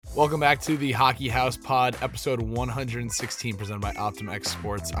Welcome back to the Hockey House Pod, episode 116, presented by OptimX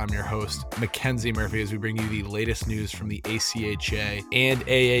Sports. I'm your host, Mackenzie Murphy, as we bring you the latest news from the ACHA and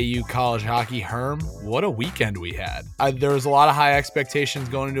AAU college hockey. Herm, what a weekend we had. There was a lot of high expectations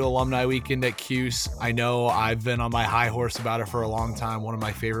going into Alumni Weekend at Cuse. I know I've been on my high horse about it for a long time, one of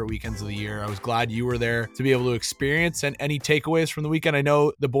my favorite weekends of the year. I was glad you were there to be able to experience. And any takeaways from the weekend? I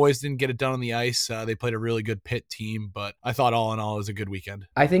know the boys didn't get it done on the ice. They played a really good Pitt team, but I thought all in all it was a good weekend.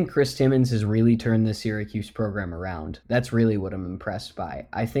 I think Chris Timmons has really turned the Syracuse program around. That's really what I'm impressed by.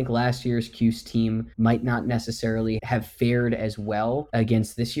 I think last year's Cuse team might not necessarily have fared as well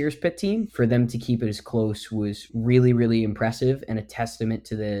against this year's Pitt team. For them to keep it as close was really, really impressive and a testament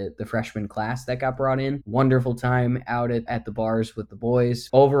to the freshman class that got brought in. Wonderful time out at the bars with the boys.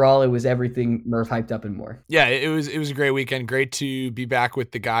 Overall, it was everything Murph hyped up and more. Yeah, it was a great weekend. Great to be back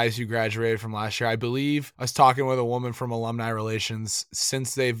with the guys who graduated from last year. I believe I was talking with a woman from Alumni Relations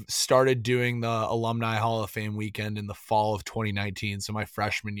since they've started doing the Alumni Hall of Fame weekend in the fall of 2019, so my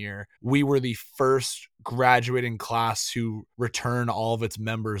freshman year. We were the first graduating class who return all of its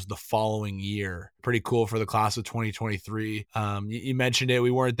members the following year. Pretty cool for the class of 2023. You mentioned it.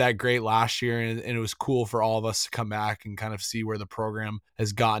 We weren't that great last year, and it was cool for all of us to come back and kind of see where the program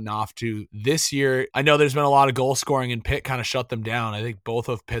has gotten off to this year. I know there's been a lot of goal scoring, and Pitt kind of shut them down. I think both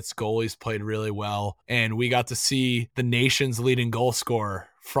of Pitt's goalies played really well, and we got to see the nation's leading goal scorer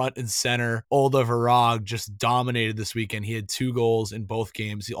front and center. Olda Virag just dominated this weekend. He had 2 goals in both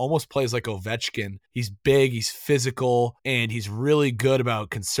games. He almost plays like Ovechkin. He's big, he's physical, and he's really good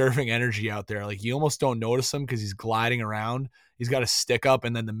about conserving energy out there. Like, you almost don't notice him because he's gliding around. He's got a stick up,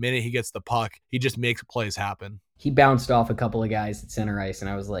 and then the minute he gets the puck, he just makes plays happen. He bounced off a couple of guys at center ice, and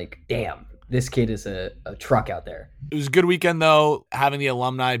I was like, damn, this kid is a truck out there. It was a good weekend, though, having the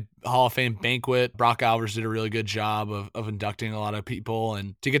Alumni Hall of Fame banquet. Brock Albers did a really good job of inducting a lot of people,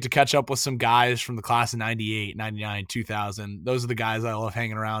 and to get to catch up with some guys from the class of 98, 99, 2000. Those are the guys I love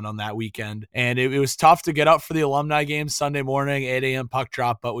hanging around on that weekend. And it was tough to get up for the alumni game Sunday morning, 8 a.m. puck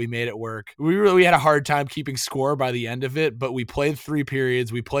drop, but we made it work. We had a hard time keeping score by the end of it, but we played 3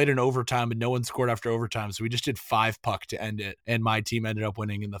 periods. We played in overtime, and no one scored after overtime. So we just did 5 puck to end it, and my team ended up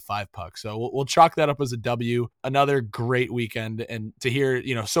winning in the 5 puck. So we'll chalk that up as a W. Another great weekend, and to hear,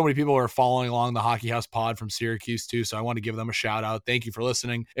 so many people are following along the Hockey House Pod from Syracuse too, so I want to give them a shout out. Thank you for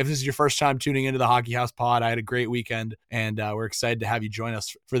listening. If this is your first time tuning into the Hockey House Pod, I had a great weekend, and we're excited to have you join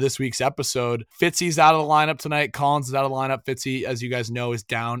us for this week's episode. Fitzy's out of the lineup tonight. Collins is out of the lineup. Fitzy, as you guys know, is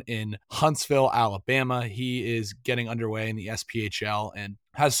down in Huntsville, Alabama. He is getting underway in the SPHL and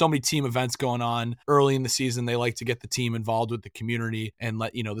has so many team events going on early in the season. They like to get the team involved with the community and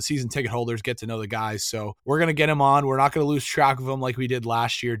let, the season ticket holders get to know the guys. So we're going to get him on. We're not going to lose track of him like we did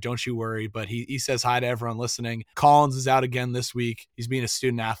last year. Don't you worry. But he says hi to everyone listening. Collins is out again this week. He's being a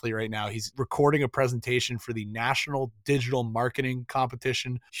student athlete right now. He's recording a presentation for the National Digital Marketing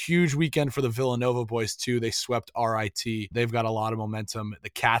Competition. Huge weekend for the Villanova boys too. They swept RIT. They've got a lot of momentum. The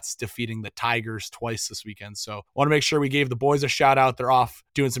Cats defeating the Tigers twice this weekend. So want to make sure we gave the boys a shout out. They're off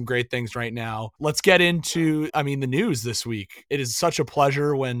doing some great things right now. Let's get into, the news this week. It is such a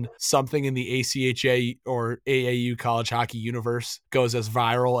pleasure when something in the ACHA or AAU college hockey universe goes as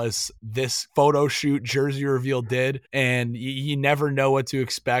viral as this photo shoot jersey reveal did, and you never know what to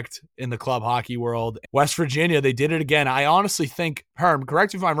expect in the club hockey world. West Virginia, they did it again. I honestly think, Herm,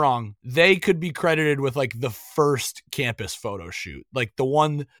 correct me if I'm wrong, they could be credited with like the first campus photo shoot. Like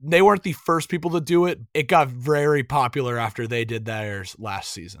they weren't the first people to do it. It got very popular after they did theirs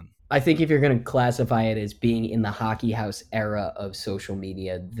last season. I think if you're going to classify it as being in the Hockey House era of social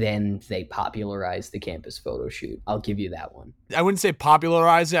media, then they popularized the campus photo shoot. I'll give you that one. I wouldn't say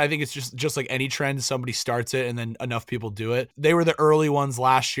popularize it. I think it's just like any trend. Somebody starts it and then enough people do it. They were the early ones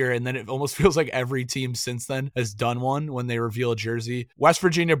last year, and then it almost feels like every team since then has done one when they reveal a jersey. West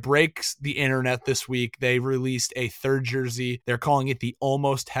Virginia breaks the internet this week. They released a third jersey. They're calling it the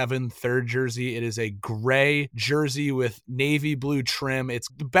Almost Heaven third jersey. It is a gray jersey with navy blue trim. It's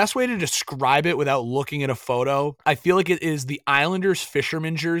the best way to describe it without looking at a photo. I feel like it is the Islanders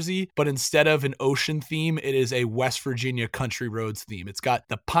fisherman jersey, but instead of an ocean theme, it is a West Virginia country roads theme. It's got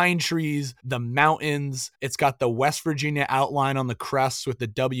the pine trees, the mountains. It's got the West Virginia outline on the crests with the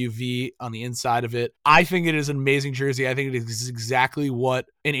WV on the inside of it. I think it is an amazing jersey. I think it is exactly what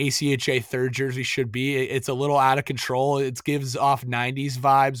an ACHA third jersey should be. It's a little out of control. It gives off 90s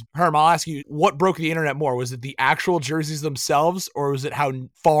vibes. Herm, I'll ask you, what broke the internet more? Was it the actual jerseys themselves, or was it how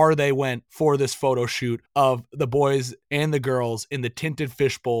far they went for this photo shoot of the boys and the girls in the tinted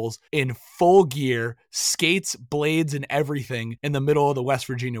fish bowls in full gear, skates, blades, and everything in the middle of the West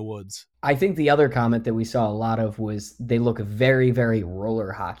Virginia woods? I think the other comment that we saw a lot of was they look very, very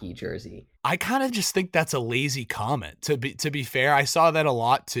roller hockey jersey. I kind of just think that's a lazy comment. To be fair, I saw that a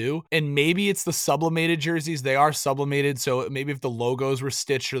lot too. And maybe it's the sublimated jerseys. They are sublimated, so maybe if the logos were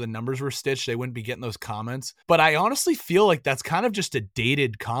stitched or the numbers were stitched, they wouldn't be getting those comments. But I honestly feel like that's kind of just a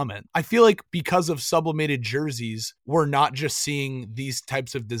dated comment. I feel like because of sublimated jerseys, we're not just seeing these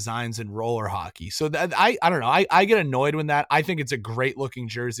types of designs in roller hockey. So that I don't know. I get annoyed when that. I think it's a great looking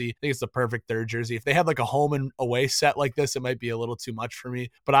jersey. I think it's the perfect third jersey. If they had like a home and away set like this, it might be a little too much for me.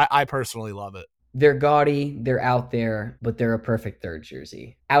 But I personally love it. They're gaudy, they're out there, but they're a perfect third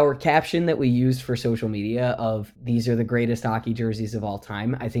jersey. Our caption that we used for social media of these are the greatest hockey jerseys of all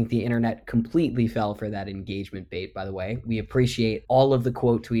time, I think the internet completely fell for that engagement bait, by the way. We appreciate all of the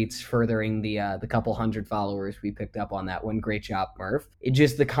quote tweets furthering the couple hundred followers we picked up on that one. Great job, Murph. It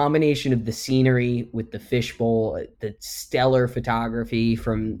just the combination of the scenery with the fishbowl, the stellar photography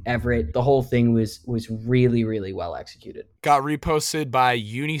from Everett, the whole thing was really, really well executed. Got reposted by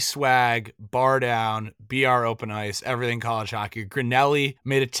Uniswag, Bar Down, BR Open Ice, Everything College Hockey. Grinelli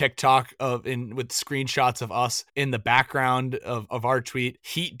made a TikTok with screenshots of us in the background of our tweet.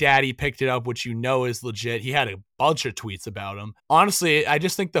 Heat Daddy picked it up, which you know is legit. He had a bunch of tweets about him. Honestly, I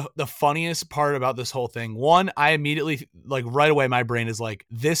just think the funniest part about this whole thing, one, I immediately, like right away, my brain is like,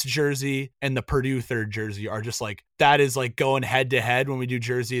 this jersey and the Purdue third jersey are just like, that is like going head to head when we do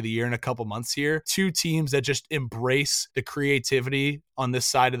jersey of the year in a couple months here. Two teams that just embrace the creativity on this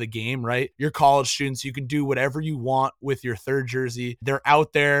side of the game, right? You're college students. You can do whatever you want with your third jersey. They're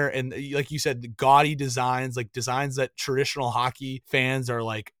out there. And like you said, the gaudy designs, like designs that traditional hockey fans are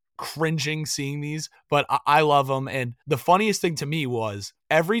like cringing seeing these, but I love them. And the funniest thing to me was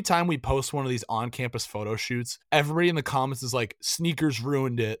every time we post one of these on-campus photo shoots, everybody in the comments is like, sneakers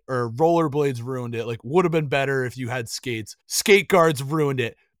ruined it, or rollerblades ruined it. Like, would have been better if you had skates. Skate guards ruined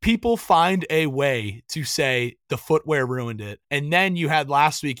it. People find a way to say the footwear ruined it. And then you had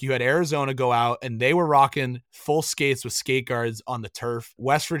last week, you had Arizona go out and they were rocking full skates with skate guards on the turf.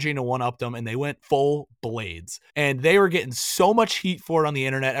 West Virginia one-upped them and they went full blades. And they were getting so much heat for it on the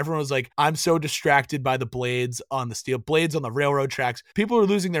internet. Everyone was like, I'm so distracted by the blades on the steel, blades on the railroad tracks. People are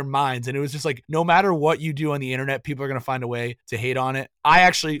losing their minds. And it was just like, no matter what you do on the internet, people are going to find a way to hate on it. I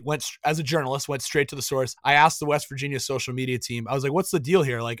actually went, as a journalist, went straight to the source. I asked the West Virginia social media team, I was like, what's the deal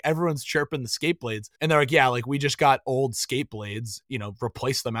here? Like, everyone's chirping the skate blades. And they're like, yeah, like we just got old skate blades,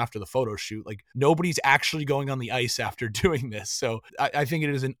 replace them after the photo shoot. Like nobody's actually going on the ice after doing this. So I think it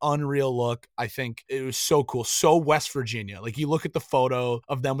is an unreal look. I think it was so cool. So West Virginia, like you look at the photo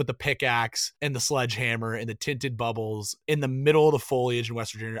of them with the pickaxe and the sledgehammer and the tinted bubbles in the middle of the foliage in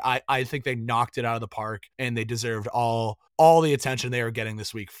West Virginia. I think they knocked it out of the park and they deserved all the attention they are getting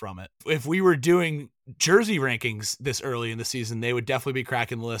this week from it. If we were doing jersey rankings this early in the season, they would definitely be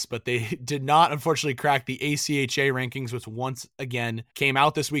cracking the list, but they did not, unfortunately, crack the ACHA rankings, which once again came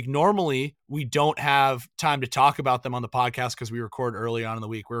out this week. Normally, we don't have time to talk about them on the podcast because we record early on in the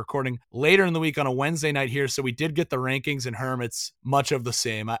week. We're recording later in the week on a Wednesday night here, so we did get the rankings, and Herm, it's much of the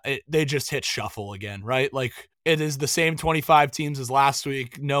same. They just hit shuffle again, right? Like, it is the same 25 teams as last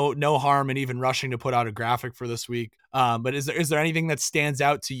week. No harm in even rushing to put out a graphic for this week. But is there anything that stands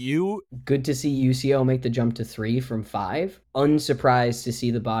out to you? Good to see UCO make the jump to 3 from 5. Unsurprised to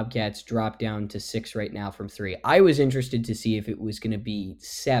see the Bobcats drop down to 6 right now from 3. I was interested to see if it was going to be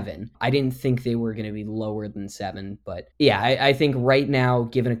 7. I didn't think they were going to be lower than 7. But yeah, I think right now,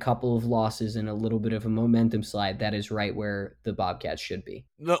 given a couple of losses and a little bit of a momentum slide, that is right where the Bobcats should be.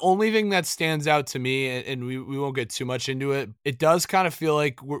 The only thing that stands out to me, and we won't get too much into it, it does kind of feel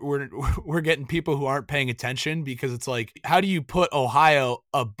like we're getting people who aren't paying attention, because it's like, how do you put Ohio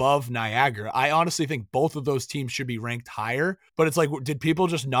above Niagara? I honestly think both of those teams should be ranked higher, but it's like, did people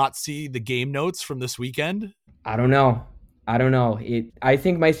just not see the game notes from this weekend? I don't know. I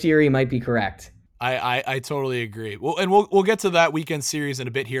think my theory might be correct. I totally agree. Well, and we'll get to that weekend series in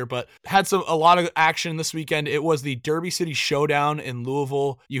a bit here, but had a lot of action this weekend. It was the Derby City Showdown in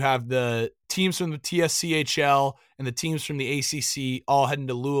Louisville. You have the teams from the TSCHL and the teams from the ACC all heading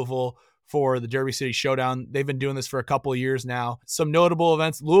to Louisville for the Derby City Showdown. They've been doing this for a couple of years now. Some notable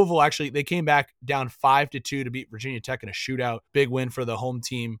events. Louisville, actually, they came back down 5-2 to beat Virginia Tech in a shootout. Big win for the home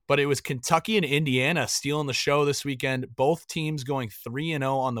team. But it was Kentucky and Indiana stealing the show this weekend. Both teams going 3-0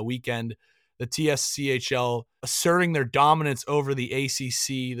 on the weekend. The TSCHL asserting their dominance over the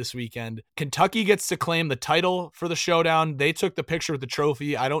ACC this weekend. Kentucky gets to claim the title for the showdown. They took the picture with the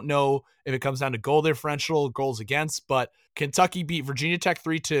trophy. I don't know if it comes down to goal differential, goals against, but Kentucky beat Virginia Tech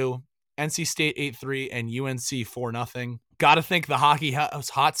 3-2. NC State 8-3, and UNC 4-0. Got to think the Hockey House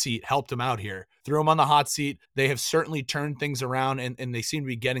hot seat helped them out here. Threw them on the hot seat. They have certainly turned things around, and they seem to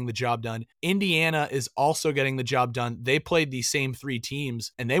be getting the job done. Indiana is also getting the job done. They played these same three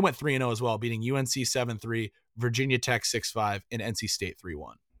teams, and they went 3-0 as well, beating UNC 7-3, Virginia Tech 6-5, and NC State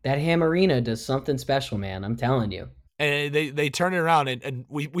 3-1. That Ham Arena does something special, man. I'm telling you. And they turn it around, and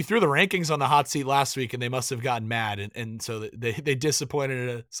we threw the rankings on the hot seat last week, and they must have gotten mad, and so they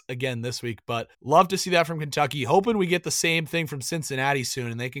disappointed us again this week. But love to see that from Kentucky. Hoping we get the same thing from Cincinnati soon,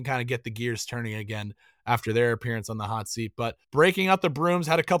 and they can kind of get the gears turning again after their appearance on the hot seat. But breaking out the brooms,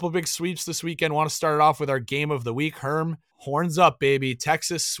 had a couple big sweeps this weekend. Want to start it off with our game of the week. Herm, horns up, baby.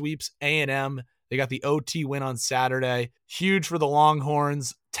 Texas sweeps A&M. They got the OT win on Saturday. Huge for the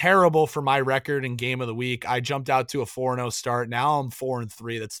Longhorns. Terrible for my record in game of the week. I jumped out to a 4-0 start. Now I'm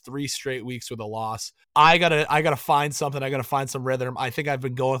 4-3. That's 3 straight weeks with a loss. I gotta find something. I gotta find some rhythm. I think I've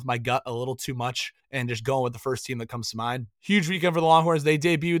been going with my gut a little too much and just going with the first team that comes to mind. Huge weekend for the Longhorns. They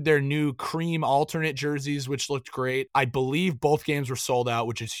debuted their new cream alternate jerseys, which looked great. I believe both games were sold out,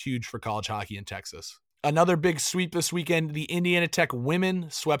 which is huge for college hockey in Texas. Another big sweep this weekend, the Indiana Tech women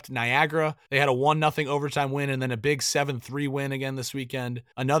swept Niagara. They had a 1-0 overtime win and then a big 7-3 win again this weekend.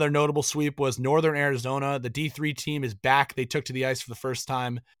 Another notable sweep was Northern Arizona. The D3 team is back. They took to the ice for the first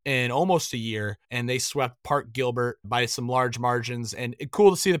time in almost a year, and they swept Park Gilbert by some large margins. And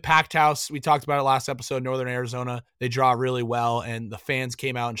cool to see the packed house. We talked about it last episode, Northern Arizona. They draw really well, and the fans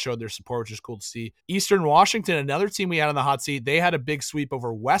came out and showed their support, which is cool to see. Eastern Washington, another team we had on the hot seat, they had a big sweep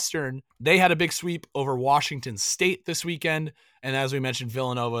over Western. They had a big sweep over Washington State this weekend. And as we mentioned,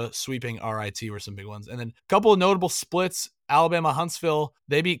 Villanova sweeping RIT were some big ones. And then a couple of notable splits. Alabama Huntsville,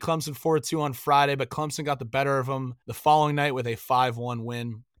 they beat Clemson 4-2 on Friday, but Clemson got the better of them the following night with a 5-1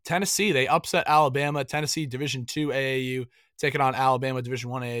 win. Tennessee, they upset Alabama. Tennessee Division II AAU taking on Alabama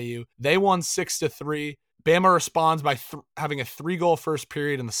Division I AAU. They won 6-3. Bama responds by having a 3-goal first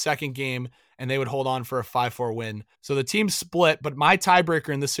period in the second game, and they would hold on for a 5-4 win. So the team split, but my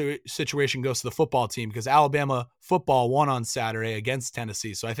tiebreaker in this situation goes to the football team because Alabama football won on Saturday against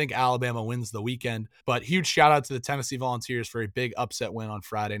Tennessee. So I think Alabama wins the weekend. But huge shout out to the Tennessee Volunteers for a big upset win on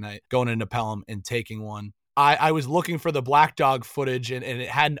Friday night, going into Pelham and taking one. I was looking for the Black Dog footage and it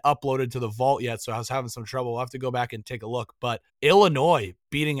hadn't uploaded to the vault yet, so I was having some trouble. I'll have to go back and take a look. But Illinois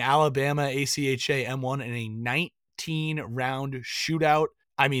beating Alabama ACHA M1 in a 19-round shootout.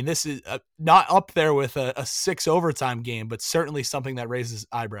 I mean, this is not up there with a 6 overtime game, but certainly something that raises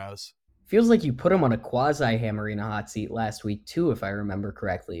eyebrows. Feels like you put him on a quasi Ham Arena hot seat last week too, if I remember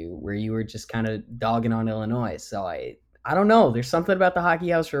correctly, where you were just kind of dogging on Illinois. So I don't know. There's something about the Hockey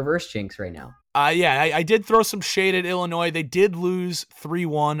House reverse jinx right now. I did throw some shade at Illinois. They did lose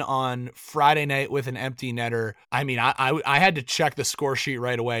 3-1 on Friday night with an empty netter. I mean, I had to check the score sheet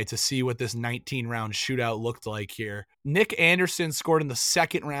right away to see what this 19-round shootout looked like here. Nick Anderson scored in the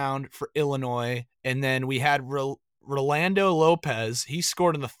second round for Illinois, and then we had Rolando Lopez. He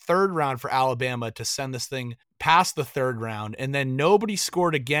scored in the third round for Alabama to send this thing past the third round, and then nobody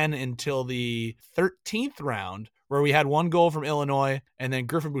scored again until the 13th round, where we had 1 goal from Illinois, and then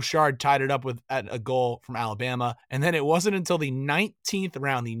Griffin Bouchard tied it up at a goal from Alabama. And then it wasn't until the 19th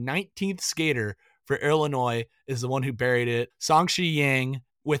round, the 19th skater for Illinois is the one who buried it. Songshi Yang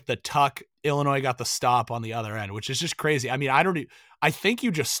with the tuck. Illinois got the stop on the other end, which is just crazy. I mean, I think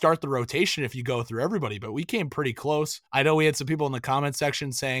you just start the rotation if you go through everybody, but we came pretty close. I know we had some people in the comment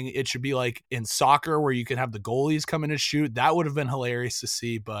section saying it should be like in soccer where you can have the goalies come in and shoot. That would have been hilarious to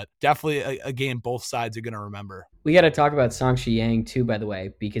see, but definitely a game both sides are going to remember. We got to talk about Songshi Yang too, by the way,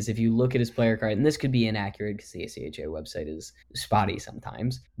 because if you look at his player card, and this could be inaccurate because the ACHA website is spotty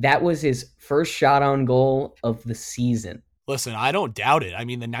sometimes, that was his first shot on goal of the season. Listen, I don't doubt it. I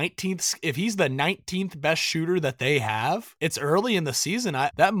mean, the 19th, if he's the 19th best shooter that they have, it's early in the season.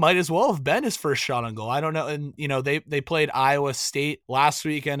 That might as well have been his first shot on goal. I don't know. And, you know, they played Iowa State last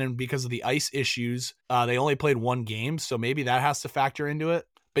weekend, and because of the ice issues, they only played 1 game. So maybe that has to factor into it.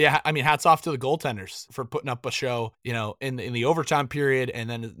 But yeah, I mean, hats off to the goaltenders for putting up a show, you know, in the overtime period and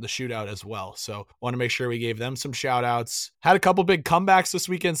then the shootout as well. So want to make sure we gave them some shout outs. Had a couple big comebacks this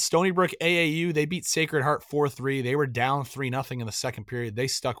weekend. Stony Brook AAU, they beat Sacred Heart 4-3. They were down 3-0 in the second period. They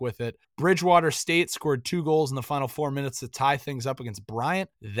stuck with it. Bridgewater State scored 2 goals in the final 4 minutes to tie things up against Bryant.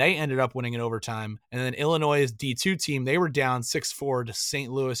 They ended up winning in overtime. And then Illinois' D2 team, they were down 6-4 to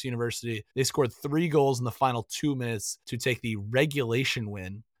St. Louis University. They scored 3 goals in the final 2 minutes to take the regulation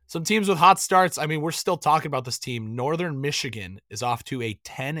win. Some teams with hot starts. I mean, we're still talking about this team. Northern Michigan is off to a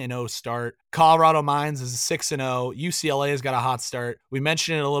 10-0 start. Colorado Mines is 6-0. UCLA has got a hot start. We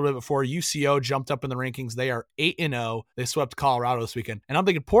mentioned it a little bit before. UCO jumped up in the rankings. They are 8-0. They swept Colorado this weekend. And I'm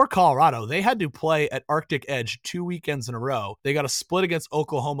thinking, poor Colorado. They had to play at Arctic Edge 2 weekends in a row. They got a split against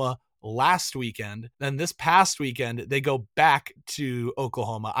Oklahoma last weekend. Then this past weekend, they go back to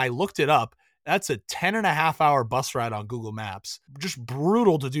Oklahoma. I looked it up. That's a 10.5 hour bus ride on Google Maps. Just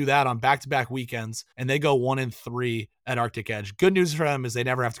brutal to do that on back-to-back weekends. And they go 1-3 at Arctic Edge. Good news for them is they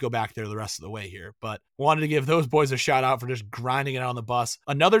never have to go back there the rest of the way here. But wanted to give those boys a shout out for just grinding it on the bus.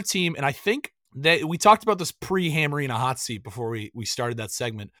 Another team, and I think we talked about this pre-hammering a hot seat before we started that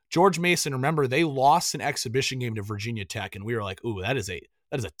segment. George Mason, remember, they lost an exhibition game to Virginia Tech, and we were like, ooh, that is a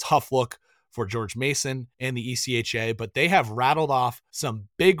tough look for George Mason and the ECHA, but they have rattled off some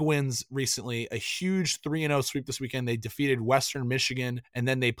big wins recently. A huge 3-0 sweep this weekend. They defeated Western Michigan, and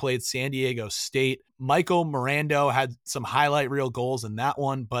then they played San Diego State. Michael Mirando had some highlight reel goals in that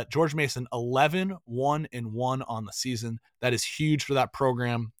one, but George Mason 11-1-1 on the season. That is huge for that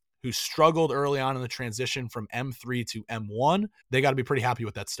program, who struggled early on in the transition from M3 to M1. They got to be pretty happy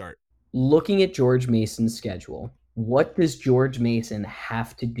with that start. Looking at George Mason's schedule, what does George Mason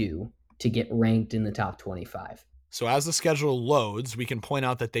have to do to get ranked in the top 25? So as the schedule loads, we can point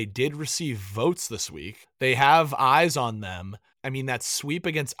out that they did receive votes this week. They have eyes on them. I mean, that sweep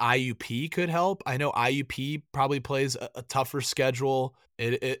against IUP could help. I know IUP probably plays a tougher schedule.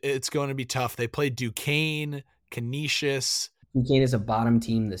 It's going to be tough. They play Duquesne, Canisius. Duquesne is a bottom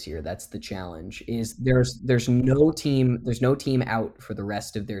team this year. That's the challenge. Is there's no team out for the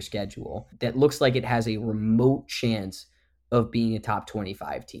rest of their schedule that looks like it has a remote chance of being a top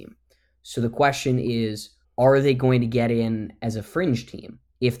 25 team. So the question is, are they going to get in as a fringe team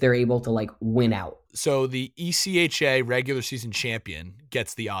if they're able to like win out? So the ECHA regular season champion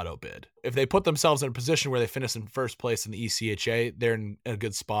gets the auto bid. If they put themselves in a position where they finish in first place in the ECHA, they're in a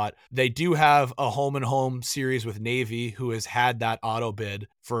good spot. They do have a home and home series with Navy, who has had that auto bid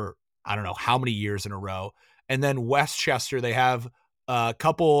for, I don't know how many years in a row. And then Westchester, they have a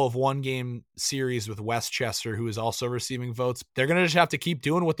couple of one-game series with Westchester, who is also receiving votes. They're going to just have to keep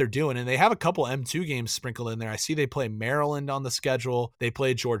doing what they're doing, and they have a couple M2 games sprinkled in there. I see they play Maryland on the schedule. They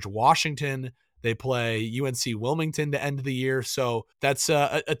play George Washington. They play UNC Wilmington to end the year. So that's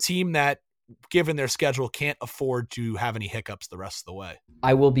a team that, given their schedule, can't afford to have any hiccups the rest of the way.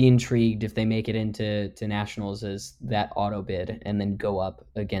 I will be intrigued if they make it into nationals as that auto bid and then go up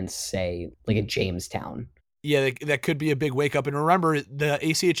against, say, like a Jamestown. Yeah, that could be a big wake up. And remember, the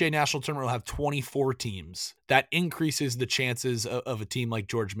ACHA National Tournament will have 24 teams. That increases the chances of a team like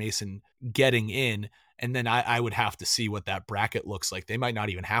George Mason getting in. And then I would have to see what that bracket looks like. They might not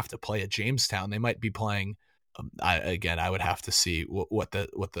even have to play at Jamestown. They might be playing. I would have to see what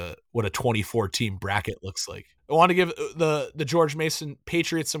a 24 team bracket looks like. I want to give the George Mason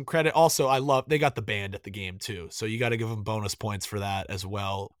Patriots some credit. Also, they got the band at the game too, so you got to give them bonus points for that as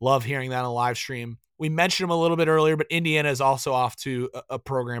well. Love hearing that on a live stream. We mentioned them a little bit earlier, but Indiana is also off to a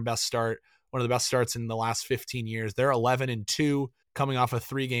program best start, one of the best starts in the last 15 years. They're 11-2, coming off a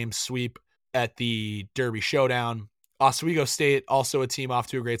 3-game sweep at the Derby Showdown. Oswego State, also a team off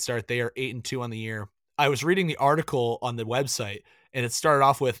to a great start. They are 8-2 on the year. I was reading the article on the website, and it started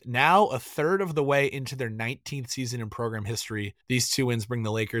off with, now a third of the way into their 19th season in program history, these 2 wins bring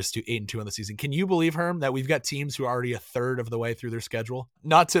the Lakers to 8-2 on the season. Can you believe, Herm, that we've got teams who are already a third of the way through their schedule?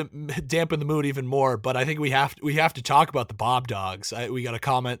 Not to dampen the mood even more, but I think we have to talk about the Bob Dogs. We got a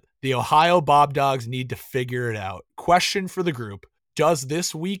comment. The Ohio Bob Dogs need to figure it out. Question for the group. Does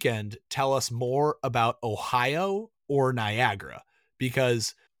this weekend tell us more about Ohio or Niagara?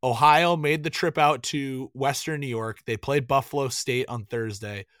 Because Ohio made the trip out to Western New York. They played Buffalo State on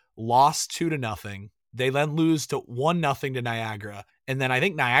Thursday, lost 2-0. They then lose to 1-0 to Niagara. And then I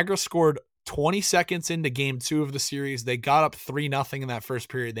think Niagara scored 20 seconds into game 2 of the series. They got up 3-0 in that first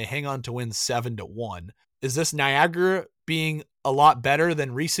period. They hang on to win 7-1. Is this Niagara being a lot better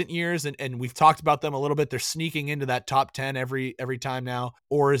than recent years? And we've talked about them a little bit. They're sneaking into that top 10 every time now.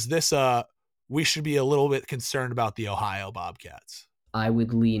 Or is this we should be a little bit concerned about the Ohio Bobcats? I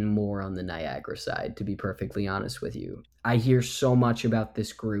would lean more on the Niagara side, to be perfectly honest with you. I hear so much about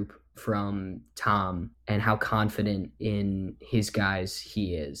this group from Tom and how confident in his guys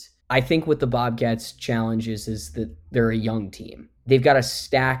he is. I think what the Bobcats challenge is that they're a young team. They've got a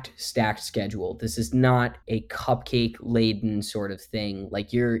stacked schedule. This is not a cupcake-laden sort of thing.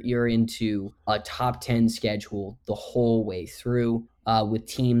 Like you're into a top 10 schedule the whole way through with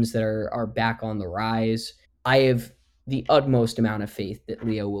teams that are back on the rise. I have the utmost amount of faith that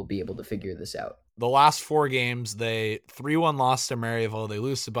Leo will be able to figure this out. The last 4 games, they 3-1 lost to Maryville. They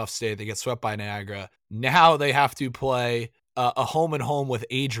lose to Buff State. They get swept by Niagara. Now they have to play a home and home with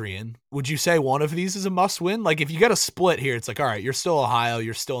Adrian. Would you say one of these is a must win? Like, if you get a split here, it's like, all right, you're still Ohio,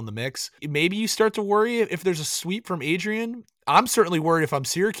 you're still in the mix. Maybe you start to worry if there's a sweep from Adrian. I'm certainly worried if I'm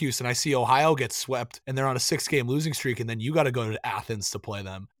Syracuse and I see Ohio get swept and they're on a 6-game losing streak and then you got to go to Athens to play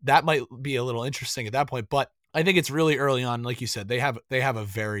them. That might be a little interesting at that point, but I think it's really early on. Like you said, they have a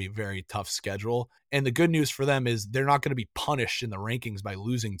very, very tough schedule. And the good news for them is they're not going to be punished in the rankings by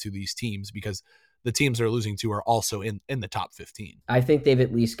losing to these teams, because the teams they're losing to are also in the top 15. I think they've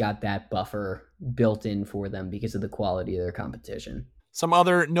at least got that buffer built in for them because of the quality of their competition. Some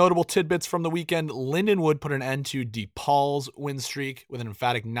other notable tidbits from the weekend: Lindenwood put an end to DePaul's win streak with an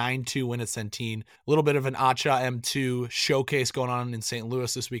emphatic 9-2 win at Centene. A little bit of an Acha M2 showcase going on in St.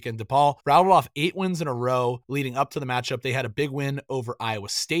 Louis this weekend. DePaul rattled off 8 wins in a row leading up to the matchup. They had a big win over Iowa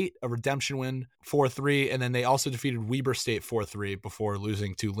State, a redemption win 4-3, and then they also defeated Weber State 4-3 before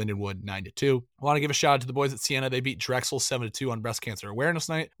losing to Lindenwood 9-2. I want to give a shout out to the boys at Siena. They beat Drexel 7-2 on Breast Cancer Awareness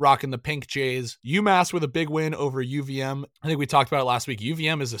Night, rocking the Pink Jays. UMass with a big win over UVM. I think we talked about it last week.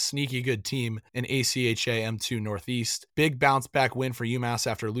 UVM is a sneaky good team in ACHA M2 Northeast. Big bounce back win for UMass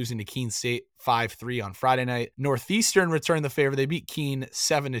after losing to Keene State 5-3 on Friday night. Northeastern returned the favor. They beat Keene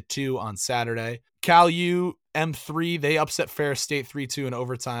 7-2 on Saturday. Cal U M3, they upset Ferris State 3-2 in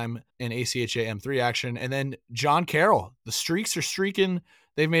overtime in ACHA M3 action. And then John Carroll, the streaks are streaking.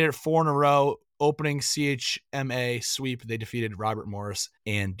 They've made it 4 in a row. Opening CHMA sweep, they defeated Robert Morris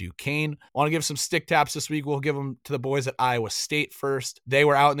and Duquesne. Want to give some stick taps this week. We'll give them to the boys at Iowa State first. They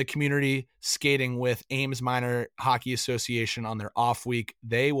were out in the community skating with Ames Minor Hockey Association on their off week.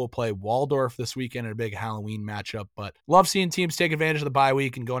 They will play Waldorf this weekend in a big Halloween matchup, but love seeing teams take advantage of the bye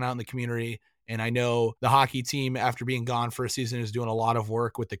week and going out in the community. And I know the hockey team, after being gone for a season, is doing a lot of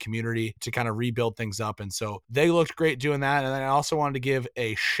work with the community to kind of rebuild things up. And so they looked great doing that. And then I also wanted to give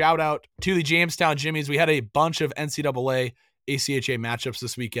a shout out to the Jamestown Jimmies. We had a bunch of NCAA ACHA matchups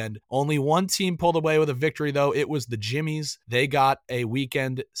this weekend. Only one team pulled away with a victory, though. It was the Jimmies. They got a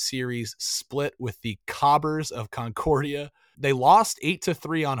weekend series split with the Cobbers of Concordia. They lost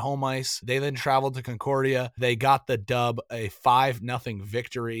 8-3 on home ice. They then traveled to Concordia. They got the dub, a 5-0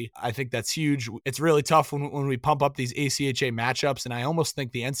 victory. I think that's huge. It's really tough when we pump up these ACHA matchups, and I almost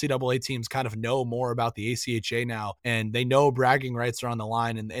think the NCAA teams kind of know more about the ACHA now, and they know bragging rights are on the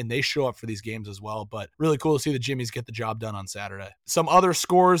line, and they show up for these games as well. But really cool to see the Jimmies get the job done on Saturday. Some other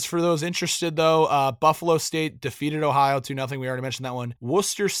scores for those interested, though. Buffalo State defeated Ohio 2-0. We already mentioned that one.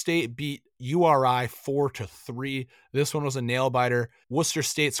 Worcester State beat URI 4-3. This one was a nail biter. Worcester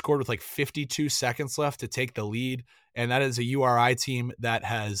State scored with like 52 seconds left to take the lead. And that is a URI team that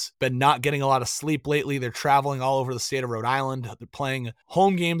has been not getting a lot of sleep lately. They're traveling all over the state of Rhode Island. They're playing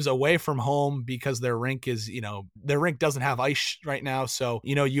home games away from home because their rink is, their rink doesn't have ice right now. So,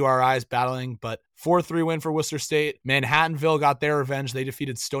 URI is battling, but 4-3 win for Worcester State. Manhattanville got their revenge. They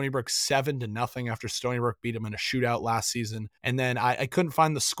defeated Stony Brook 7-0 after Stony Brook beat them in a shootout last season. And then I couldn't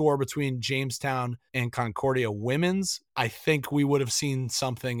find the score between Jamestown and Concordia women's. I think we would have seen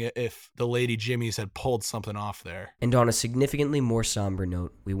something if the Lady Jimmies had pulled something off there. And on a significantly more somber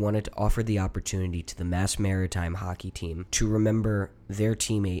note, we wanted to offer the opportunity to the Mass Maritime hockey team to remember their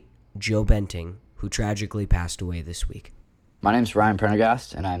teammate, Joe Benting, who tragically passed away this week. My name is Ryan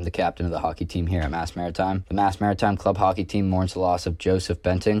Prendergast, and I'm the captain of the hockey team here at Mass Maritime. The Mass Maritime Club hockey team mourns the loss of Joseph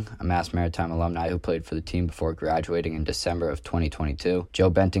Benting, a Mass Maritime alumni who played for the team before graduating in December of 2022.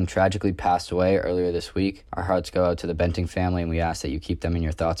 Joe Benting tragically passed away earlier this week. Our hearts go out to the Benting family, and we ask that you keep them in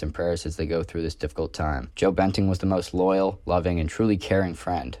your thoughts and prayers as they go through this difficult time. Joe Benting was the most loyal, loving, and truly caring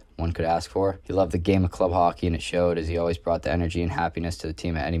friend one could ask for. He loved the game of club hockey, and it showed, as he always brought the energy and happiness to the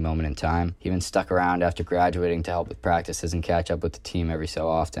team at any moment in time. He even stuck around after graduating to help with practices and catch up with the team every so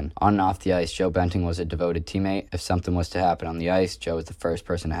often. On and off the ice, Joe Benting was a devoted teammate. If something was to happen on the ice, Joe was the first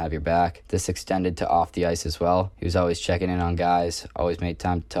person to have your back. This extended to off the ice as well. He was always checking in on guys, always made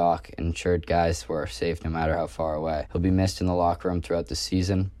time to talk, and ensured guys were safe no matter how far away. He'll be missed in the locker room throughout the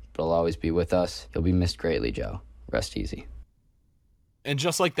season, but he'll always be with us. He'll be missed greatly, Joe. Rest easy. And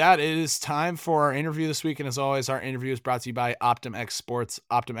just like that, it is time for our interview this week. And as always, our interview is brought to you by OptimX Sports.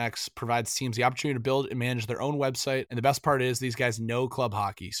 OptimX provides teams the opportunity to build and manage their own website. And the best part is these guys know club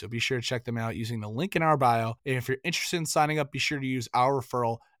hockey. So be sure to check them out using the link in our bio. And if you're interested in signing up, be sure to use our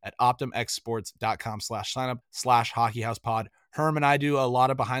referral at optimxsports.com/signup/hockeyhousepod. Herm and I do a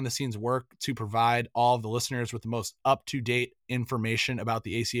lot of behind the scenes work to provide all of the listeners with the most up-to-date information about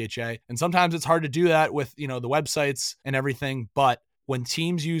the ACHA. And sometimes it's hard to do that with, the websites and everything, but when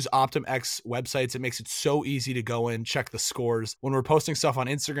teams use OptumX websites, it makes it so easy to go in, check the scores. When we're posting stuff on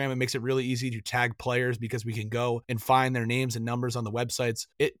Instagram, it makes it really easy to tag players because we can go and find their names and numbers on the websites.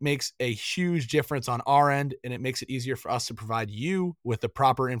 It makes a huge difference on our end, and it makes it easier for us to provide you with the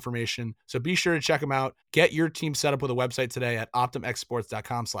proper information. So be sure to check them out. Get your team set up with a website today at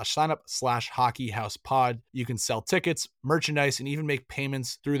optimxsports.com/signup/hockeyhousepod. You can sell tickets, merchandise, and even make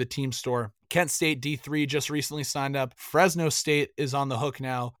payments through the team store. Kent State D3 just recently signed up. Fresno State is on the hook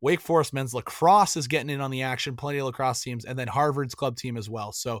now. Wake Forest men's lacrosse is getting in on the action. Plenty of lacrosse teams. And then Harvard's club team as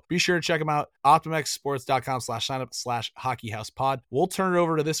well. So be sure to check them out. optimxsports.com/signup/hockeyhousepod. We'll turn it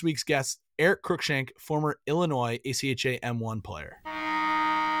over to this week's guest, Eric Cruickshank, former Illinois ACHA M1 player.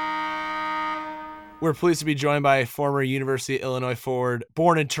 We're pleased to be joined by former University of Illinois forward,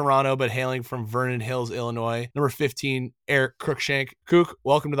 born in Toronto, but hailing from Vernon Hills, Illinois. Number 15, Eric Cruickshank. Cook,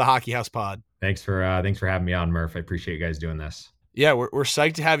 welcome to the Hockey House Pod. Thanks for having me on, Murph. I appreciate you guys doing this. Yeah, we're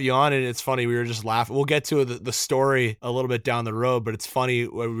psyched to have you on, and it's funny, we were just laughing. We'll get to the story a little bit down the road, but it's funny,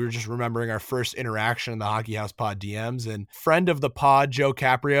 we were just remembering our first interaction in the Hockey House Pod DMs, and friend of the pod, Joe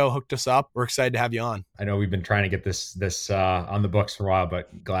Caprio, hooked us up. We're excited to have you on. I know we've been trying to get this on the books for a while,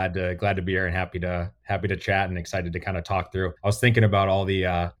 but glad to be here and happy to chat and excited to kind of talk through. I was thinking about all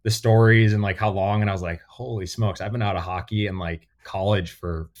the stories and like how long, and I was like, holy smokes, I've been out of hockey and like college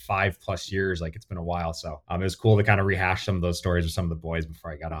for 5+ years. Like it's been a while. So it was cool to kind of rehash some of those stories with some of the boys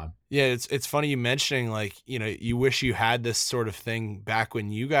before I got on. Yeah, it's funny you mentioning like, you wish you had this sort of thing back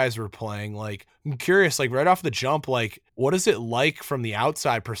when you guys were playing. Like, I'm curious, like right off the jump, like what is it like from the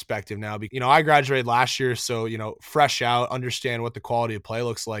outside perspective now? I graduated last year, so, fresh out, understand what the quality of play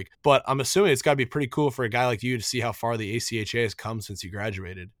looks like. But I'm assuming it's got to be pretty cool for a guy like you to see how far the ACHA has come since you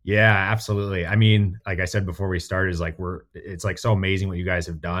graduated. Yeah, absolutely. I mean, like I said before we started, is like it's like so amazing what you guys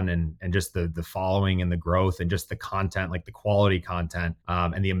have done and just the following and the growth and just the content, like the quality content,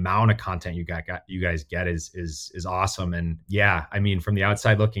 and the amount of content you guys get is awesome. And yeah, I mean, from the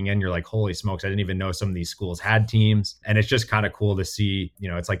outside looking in, you're like, holy smokes, I didn't even know some of these schools had teams. And it's just kind of cool to see,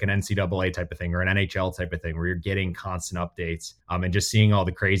 it's like an NCAA type of thing or an NHL type of thing where you're getting constant updates, and just seeing all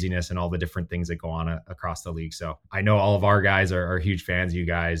the craziness and all the different things that go on across the league. So I know all of our guys are huge fans of you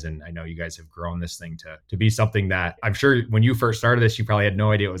guys, and I know you guys have grown this thing to be something that I'm sure when you first started this, you probably had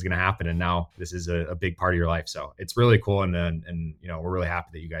no idea what was going to happen. And now this is a big part of your life. So it's really cool. And we're really happy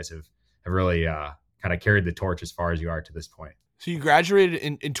that you guys have really kind of carried the torch as far as you are to this point. So you graduated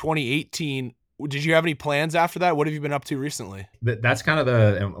in 2018. Did you have any plans after that? What have you been up to recently? That's kind of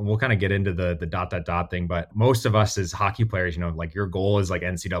and we'll kind of get into the ... thing, but most of us as hockey players, like your goal is like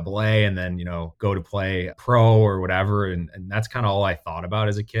NCAA and then, go to play pro or whatever. And that's kind of all I thought about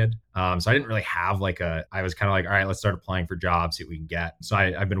as a kid. So I didn't really have I was kind of like, all right, let's start applying for jobs, see what we can get. So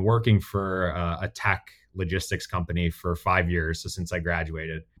I've been working for a tech logistics company for 5 years. So since I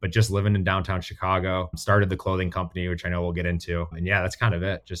graduated, but just living in downtown Chicago, started the clothing company, which I know we'll get into. And yeah, that's kind of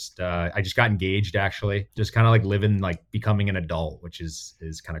it. I just got engaged actually, just kind of like living, like becoming an adult, which is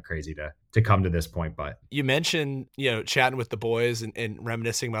kind of crazy to come to this point. But you mentioned, chatting with the boys and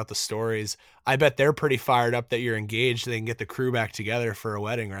reminiscing about the stories. I bet they're pretty fired up that you're engaged. They can get the crew back together for a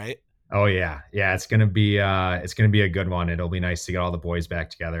wedding, right? Oh yeah. It's going to be a good one. It'll be nice to get all the boys back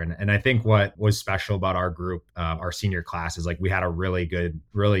together. And I think what was special about our group, our senior class, is like we had a really good,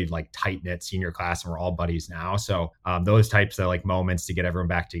 really like tight knit senior class, and we're all buddies now. So those types of like moments to get everyone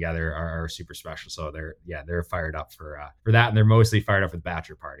back together are super special. So they're fired up for that, and they're mostly fired up for the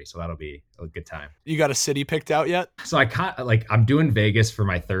bachelor party. So that'll be a good time. You got a city picked out yet? So I'm doing Vegas for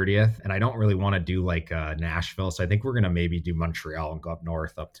my 30th, and I don't really want to do like Nashville. So I think we're gonna maybe do Montreal and go up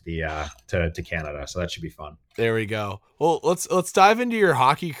north up to the to Canada. So that should be fun. There we go. Well, let's dive into your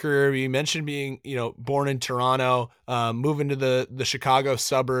hockey career. You mentioned being, born in Toronto, moving to the Chicago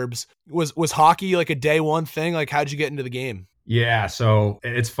suburbs. Was hockey like a day one thing? Like, how'd you get into the game? Yeah, so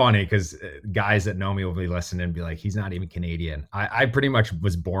it's funny because guys that know me will be listening and be like, he's not even Canadian. I pretty much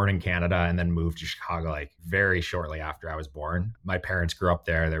was born in Canada and then moved to Chicago like very shortly after I was born. My parents grew up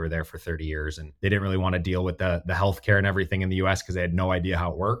there. They were there for 30 years and they didn't really want to deal with the healthcare and everything in the US because they had no idea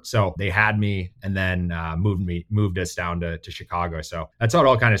how it worked. So they had me and then moved us down to Chicago. So that's how it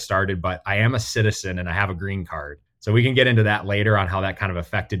all kind of started. But I am a citizen and I have a green card. So we can get into that later on how that kind of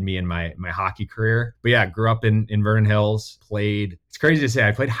affected me in my hockey career. But yeah, grew up in Vernon Hills, it's crazy to say,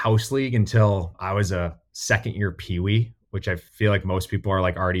 I played house league until I was a second year peewee, which I feel like most people are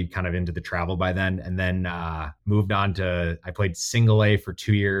like already kind of into the travel by then. And then moved on I played single A for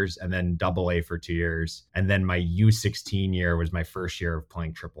 2 years and then double A for 2 years. And then my U16 year was my first year of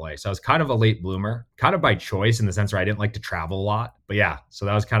playing triple A. So I was kind of a late bloomer, kind of by choice in the sense where I didn't like to travel a lot. But yeah, so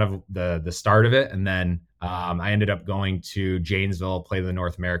that was kind of the start of it. And then I ended up going to Janesville, played in the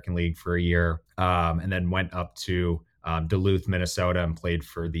North American League for a year, and then went up to Duluth, Minnesota, and played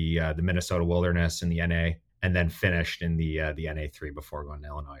for the Minnesota Wilderness in the NA, and then finished in the NA3 before going to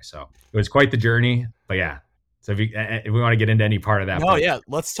Illinois. So it was quite the journey. But yeah, so if we want to get into any part of that. No, yeah.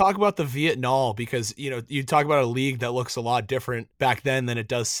 Let's talk about the Vietnam, because, you talk about a league that looks a lot different back then than it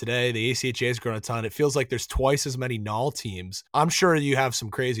does today. The ACHA has grown a ton. It feels like there's twice as many NOL teams. I'm sure you have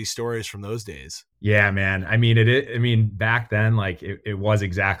some crazy stories from those days. Yeah, man. I mean, back then, like it was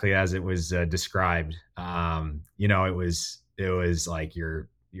exactly as it was described. It was like you're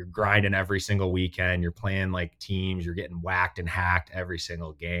grinding every single weekend. You're playing like teams. You're getting whacked and hacked every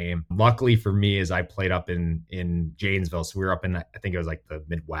single game. Luckily for me, is I played up in Janesville, so we were up in, I think it was like the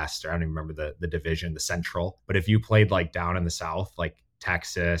Midwest, or I don't even remember the division, the Central. But if you played like down in the South, like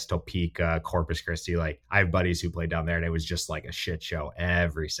Texas, Topeka, Corpus Christi, like I have buddies who played down there, and it was just like a shit show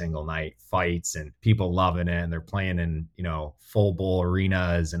every single night, fights and people loving it, and they're playing in, full bowl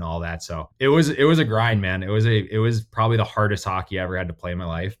arenas and all that. So it was a grind, man. It was probably the hardest hockey I ever had to play in my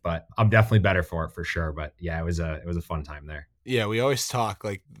life, but I'm definitely better for it for sure. But yeah, it was a fun time there. Yeah, we always talk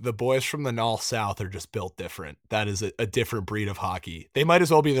like the boys from the NOL South are just built different. That is a different breed of hockey. They might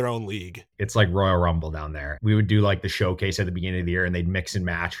as well be their own league. It's like Royal Rumble down there. We would do like the showcase at the beginning of the year, and they'd mix and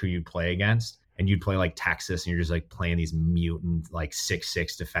match who you'd play against. And you'd play like Texas, and you're just like playing these mutant like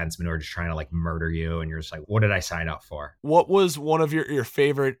 6'6" defensemen who are just trying to like murder you. And you're just like, what did I sign up for? What was one of your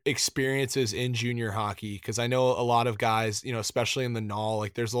favorite experiences in junior hockey? Because I know a lot of guys, especially in the NOL,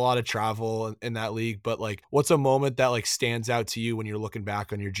 like there's a lot of travel in that league. But like, what's a moment that like stands out to you when you're looking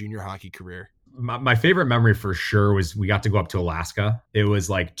back on your junior hockey career? My favorite memory for sure was we got to go up to Alaska. It was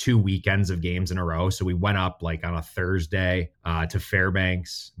like 2 weekends of games in a row. So we went up like on a Thursday to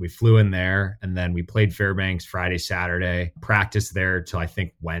Fairbanks. We flew in there, and then we played Fairbanks Friday, Saturday, practiced there till I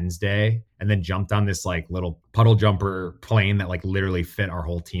think Wednesday, and then jumped on this like little puddle jumper plane that like literally fit our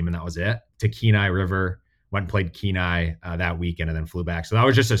whole team. And that was it, to Kenai River. Went and played Kenai that weekend, and then flew back. So that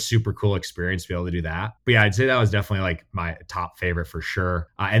was just a super cool experience to be able to do that. But yeah, I'd say that was definitely like my top favorite for sure.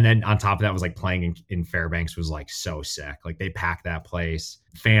 And then on top of that was like playing in Fairbanks was like so sick. Like they packed that place.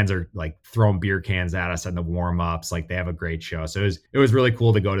 Fans are like throwing beer cans at us in the warm-ups. Like they have a great show. So it was really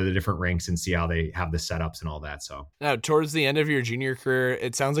cool to go to the different rinks and see how they have the setups and all that. So now, towards the end of your junior career,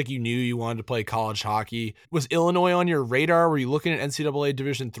 it sounds like you knew you wanted to play college hockey. Was Illinois on your radar? Were you looking at NCAA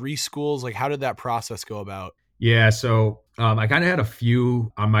Division III schools? Like how did that process go about? Yeah, so I kind of had a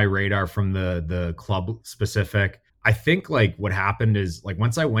few on my radar from the club specific. I think like what happened is like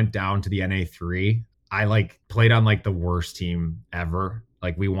once I went down to the NA3, I like played on like the worst team ever.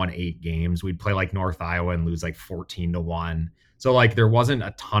 Like we won 8 games. We'd play like North Iowa and lose like 14-1. So like there wasn't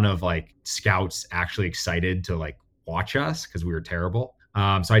a ton of like scouts actually excited to like watch us because we were terrible.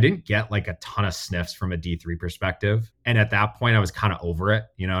 So I didn't get like a ton of sniffs from a D3 perspective. And at that point, I was kind of over it.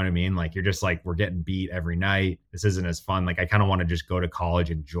 You know what I mean? Like, you're just like, we're getting beat every night. This isn't as fun. Like, I kind of want to just go to college,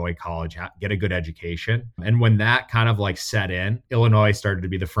 enjoy college, get a good education. And when that kind of like set in, Illinois started to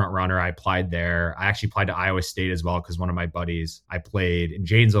be the front runner. I applied there. I actually applied to Iowa State as well because one of my buddies I played in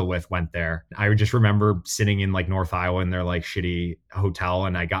Janesville with went there. I just remember sitting in like North Iowa in their like shitty hotel,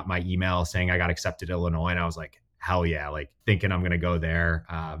 and I got my email saying I got accepted to Illinois. And I was like, hell yeah, like thinking I'm going to go there.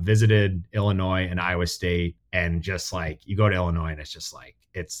 Visited Illinois and Iowa State, and just like you go to Illinois and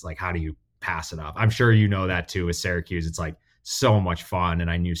it's like, how do you pass it up? I'm sure you know that too with Syracuse. It's like so much fun. And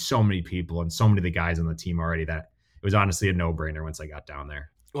I knew so many people and so many of the guys on the team already that it was honestly a no-brainer once I got down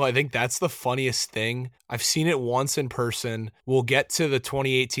there. Well, I think that's the funniest thing. I've seen it once in person. We'll get to the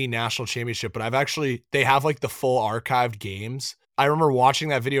 2018 national championship, but they have like the full archived games. I remember watching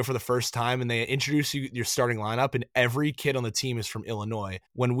that video for the first time, and they introduce your starting lineup, and every kid on the team is from Illinois.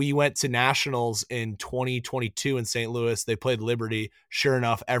 When we went to nationals in 2022 in St. Louis, they played Liberty. Sure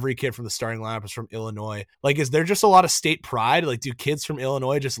enough, every kid from the starting lineup is from Illinois. Like, is there just a lot of state pride? Like, do kids from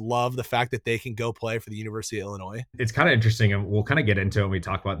Illinois just love the fact that they can go play for the University of Illinois? It's kind of interesting, and we'll kind of get into it when we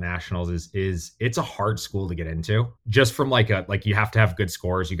talk about nationals. Is it's a hard school to get into, just from like you have to have good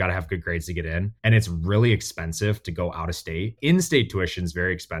scores, you got to have good grades to get in, and it's really expensive to go out of state. In-state tuition is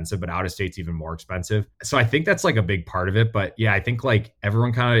very expensive, but out of state's even more expensive. So I think that's like a big part of it. But yeah, I think like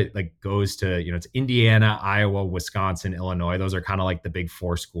everyone kind of like goes to, it's Indiana, Iowa, Wisconsin, Illinois. Those are kind of like the big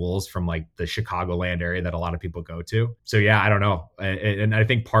 4 schools from like the Chicagoland area that a lot of people go to. So yeah, I don't know. And I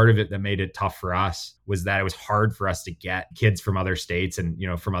think part of it that made it tough for us was that it was hard for us to get kids from other states and,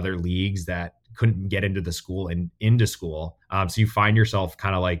 from other leagues that couldn't get into the school and into school. So you find yourself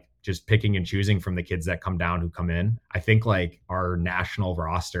kind of like just picking and choosing from the kids that come down who come in. I think like our national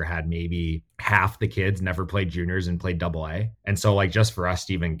roster had maybe half the kids never played juniors and played double A. And so like just for us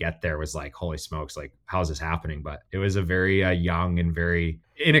to even get there was like, holy smokes, like how's this happening? But it was a very young and very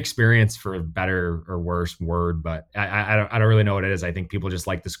inexperienced, for a better or worse word, but I don't really know what it is. I think people just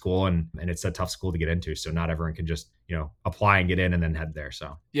like the school, and it's a tough school to get into. So not everyone can just, apply and get in and then head there.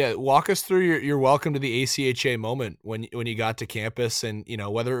 So yeah, walk us through your welcome to the ACHA moment when you got to campus, and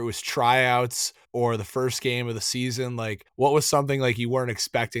whether it was tryouts or the first game of the season, like what was something like you weren't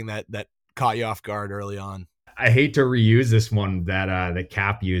expecting that caught you off guard early on? I hate to reuse this one that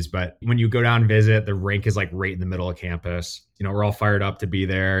Cap used, but when you go down and visit, the rink is like right in the middle of campus. We're all fired up to be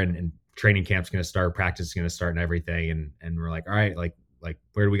there, and training camp's going to start, practice is going to start, and everything. And we're like, all right, like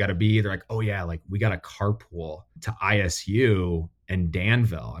where do we got to be? They're like, oh yeah, like we got a carpool to ISU and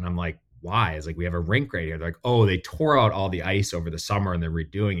Danville. And I'm like, why? It's like, we have a rink right here. They're like, oh, they tore out all the ice over the summer and they're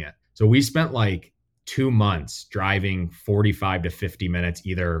redoing it. So we spent like 2 months driving 45 to 50 minutes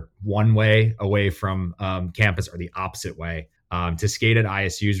either one way away from campus or the opposite way to skate at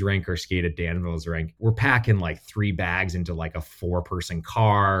ISU's rink or skate at Danville's rink. We're packing like 3 bags into like a 4-person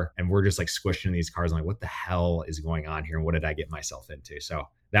car, and we're just like squishing these cars. I'm like, what the hell is going on here? And what did I get myself into? So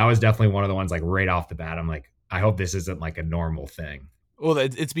that was definitely one of the ones like right off the bat. I'm like, I hope this isn't like a normal thing. Well,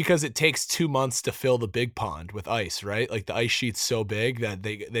 it's because it takes 2 months to fill the big pond with ice, right? Like the ice sheet's so big that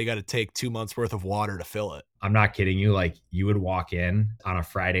they got to take 2 months worth of water to fill it. I'm not kidding you. Like you would walk in on a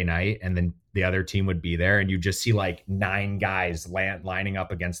Friday night and then the other team would be there, and you just see like 9 guys lining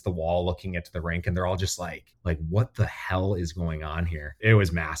up against the wall looking into the rink, and they're all just like what the hell is going on here? It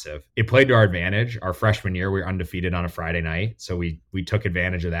was massive. It played to our advantage. Our freshman year, we were undefeated on a Friday night, so we took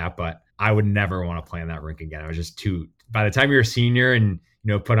advantage of that. But I would never want to play in that rink again. I was just too. By the time you're a senior and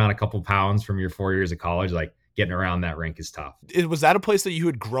put on a couple pounds from your 4 years of college, like getting around that rink is tough. Was that a place that you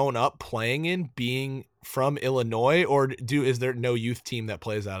had grown up playing in, being from Illinois, or is there no youth team that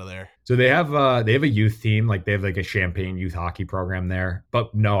plays out of there? So they have a youth team, like they have like a Champaign youth hockey program there.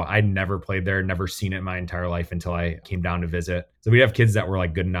 But no, I never played there, never seen it in my entire life until I came down to visit. So we have kids that were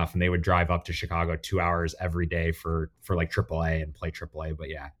like good enough, and they would drive up to Chicago 2 hours every day for like AAA and play AAA. But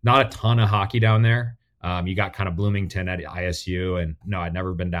yeah, not a ton of hockey down there. You got kind of Bloomington at ISU, and no, I'd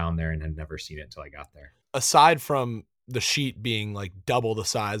never been down there and had never seen it until I got there. Aside from the sheet being like double the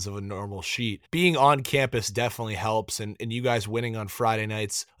size of a normal sheet, being on campus definitely helps. And you guys winning on Friday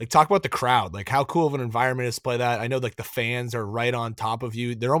nights, like talk about the crowd, like how cool of an environment is to play that. I know like the fans are right on top of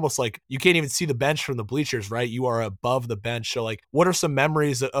you. They're almost like you can't even see the bench from the bleachers, right? You are above the bench. So like, what are some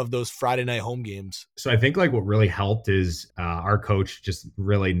memories of those Friday night home games? So I think like what really helped is our coach just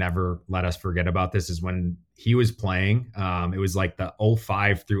really never let us forget about this, is when he was playing. It was like the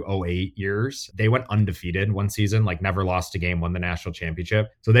 05 through 08 years. They went undefeated one season, like never lost a game, won the national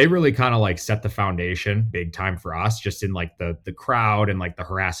championship. So they really kind of like set the foundation big time for us, just in like the crowd and like the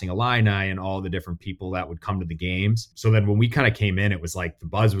harassing Illini and all the different people that would come to the games. So then when we kind of came in, it was like the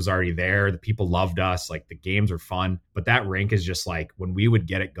buzz was already there. The people loved us. Like the games were fun. But that rink is just like when we would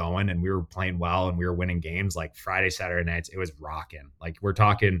get it going and we were playing well and we were winning games, like Friday, Saturday nights, it was rocking. Like we're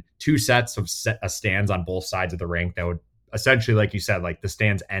talking 2 sets of stands on both sides of the rink that would essentially, like you said, like the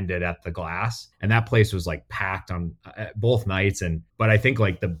stands ended at the glass, and that place was like packed on both nights. But I think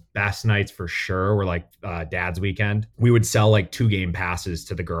like the best nights for sure were like dad's weekend. We would sell like 2 game passes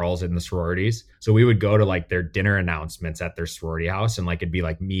to the girls in the sororities. So we would go to like their dinner announcements at their sorority house, and like it'd be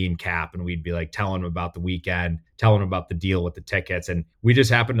like me and Cap, and we'd be like telling them about the weekend, telling them about the deal with the tickets. And we just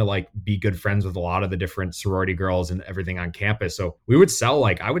happened to like be good friends with a lot of the different sorority girls and everything on campus. So we would sell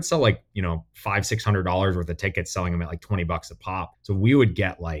like, I would sell like, $500-$600 worth of tickets, selling them at like $20 a pop. So we would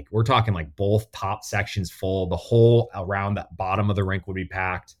get like, we're talking like both top sections full, the whole around the bottom of the rink would be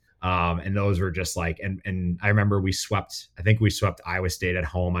packed. And those were just like, and I remember I think we swept Iowa State at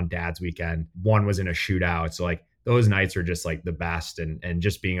home on dad's weekend. One was in a shootout. So like those nights are just like the best. And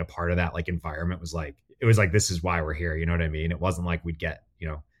just being a part of that like environment was like, it was like, this is why we're here. You know what I mean? It wasn't like we'd get,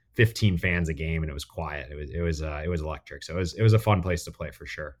 15 fans a game and it was quiet. It was electric. So it was a fun place to play for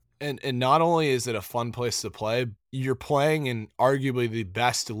sure. And not only is it a fun place to play, you're playing in arguably the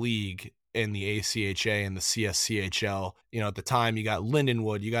best league in the ACHA and the CSCHL. At the time you got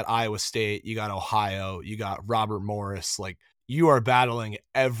Lindenwood, you got Iowa State, you got Ohio, you got Robert Morris. Like you are battling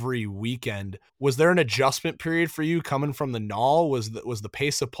every weekend. Was there an adjustment period for you coming from the NAL? Was the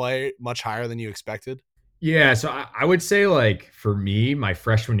pace of play much higher than you expected? Yeah, so I would say like for me, my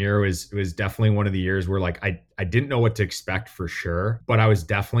freshman year was definitely one of the years where like I didn't know what to expect for sure, but I was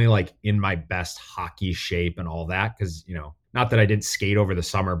definitely like in my best hockey shape and all that because not that I didn't skate over the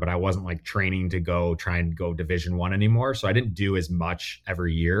summer, but I wasn't like training to go try and go Division 1 anymore, so I didn't do as much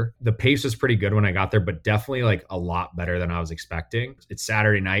every year. The pace was pretty good when I got there, but definitely like a lot better than I was expecting. It's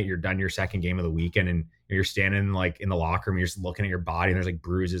Saturday night, you're done your second game of the weekend, and you're standing like in the locker room, you're just looking at your body and there's like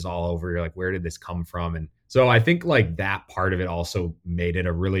bruises all over. You're like, where did this come from? And so I think like that part of it also made it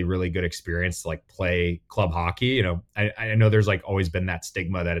a really, really good experience to like play club hockey. I know there's like always been that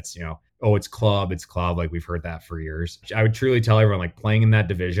stigma that it's, oh, it's club. Like we've heard that for years. I would truly tell everyone like playing in that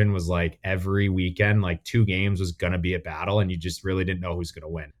division was like every weekend, like 2 games was going to be a battle and you just really didn't know who's going to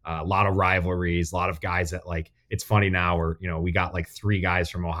win. A lot of rivalries, a lot of guys that like, it's funny now where, we got like 3 guys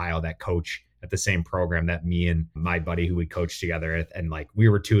from Ohio that coach at the same program that me and my buddy who we coached together. And like, we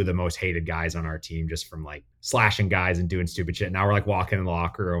were 2 of the most hated guys on our team just from like slashing guys and doing stupid shit. Now we're like walking in the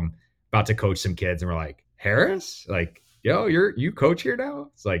locker room, about to coach some kids. And we're like, Harris, like, yo, you coach here now?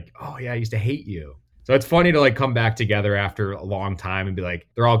 It's like, oh yeah, I used to hate you. So it's funny to like come back together after a long time and be like,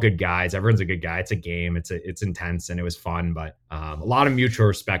 they're all good guys. Everyone's a good guy. It's a game. It's intense and it was fun, but a lot of mutual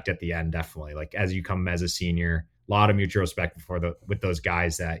respect at the end, definitely. Like as you come as a senior, a lot of mutual respect with those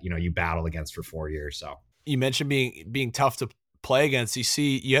guys that you battled against for 4 years. So you mentioned being tough to play against.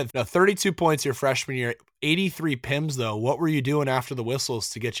 You had 32 points your freshman year, 83 PIMs though. What were you doing after the whistles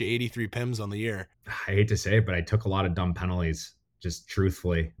to get you 83 PIMs on the year? I hate to say it, but I took a lot of dumb penalties. Just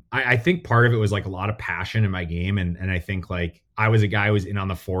truthfully, I think part of it was like a lot of passion in my game. And I think like I was a guy who was in on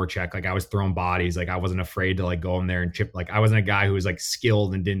the forecheck. Like I was throwing bodies. Like I wasn't afraid to like go in there and chip. Like I wasn't a guy who was like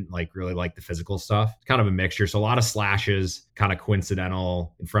skilled and didn't like really like the physical stuff. It's kind of a mixture. So a lot of slashes, kind of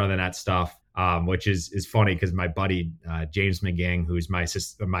coincidental in front of the net stuff. Which is funny because my buddy James McGing, who's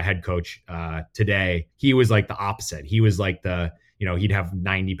my head coach today, he was like the opposite. He was like he'd have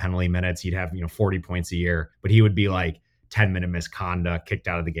 90 penalty minutes, he'd have 40 points a year, but he would be like 10-minute misconduct, kicked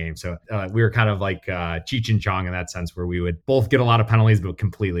out of the game. So we were kind of like Cheech and Chong in that sense, where we would both get a lot of penalties, but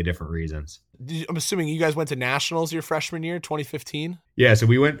completely different reasons. I'm assuming you guys went to nationals your freshman year, 2015. Yeah, so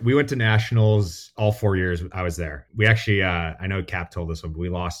we went to nationals all 4 years I was there. We actually, I know Cap told us, but we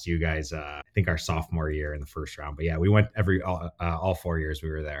lost you guys, I think our sophomore year in the first round. But yeah, we went all 4 years we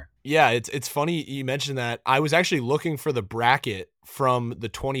were there. Yeah, it's funny you mentioned that. I was actually looking for the bracket from the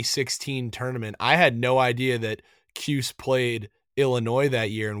 2016 tournament. I had no idea that Cuse played Illinois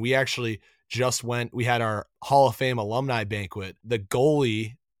that year, and we actually we had our Hall of Fame alumni banquet. The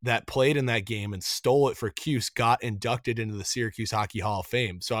goalie that played in that game and stole it for Cuse got inducted into the Syracuse Hockey Hall of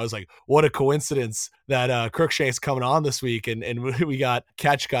Fame. So I was like, what a coincidence that Cruickshank's coming on this week and we got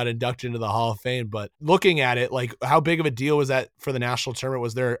inducted into the Hall of Fame. But looking at it, like how big of a deal was that for the national tournament?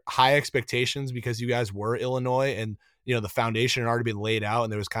 Was there high expectations because you guys were Illinois and the foundation had already been laid out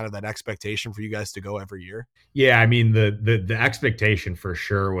and there was kind of that expectation for you guys to go every year? Yeah, I mean the expectation for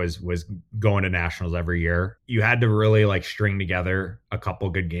sure was going to nationals every year. You had to really like string together a couple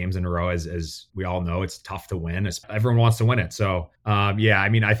good games in a row. As we all know, it's tough to win. Everyone wants to win it. So yeah, I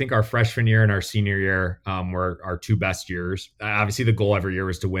mean, I think our freshman year and our senior year were our 2 best years. Obviously, the goal every year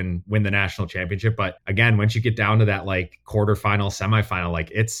was to win the national championship. But again, once you get down to that like quarterfinal, semifinal, like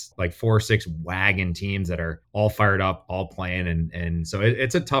it's like 4 or 6 wagon teams that are all fired up, all playing, and so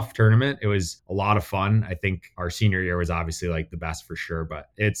it's a tough tournament. It was a lot of fun. I think our senior year was obviously like the best for sure, but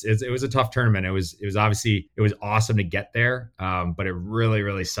it was a tough tournament. It was awesome to get there, but it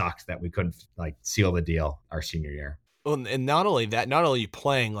really sucked that we couldn't like seal the deal our senior year. Well, and not only are you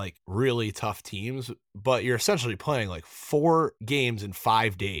playing like really tough teams, but you're essentially playing like 4 games in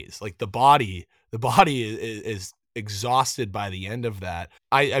 5 days. Like the body is exhausted by the end of that.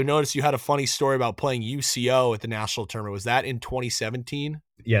 I noticed you had a funny story about playing UCO at the national tournament. Was that in 2017?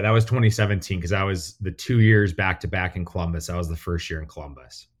 Yeah, that was 2017 because I was the 2 years back to back in Columbus. I was the first year in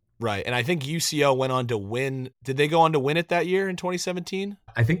Columbus. Right. And I think UCO went on to win. Did they go on to win it that year in 2017?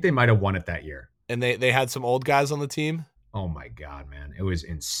 I think they might have won it that year. And they had some old guys on the team? Oh my God, man. It was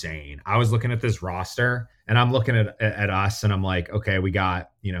insane. I was looking at this roster and I'm looking at us and I'm like, okay, we got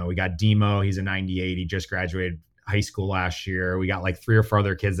Demo. He's a 98. He just graduated high school last year. We got like 3 or 4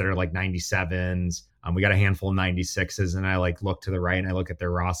 other kids that are like 97s. We got a handful of 96s. And I like look to the right and I look at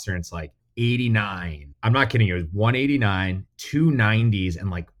their roster and it's like 89. I'm not kidding you. It was 189, 2 90s and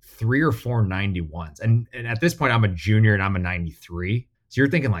like 3 or 4 91s. And at this point I'm a junior and I'm a 93. So you're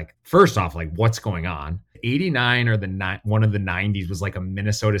thinking like, first off, like what's going on? 89 or one of the 90s was like a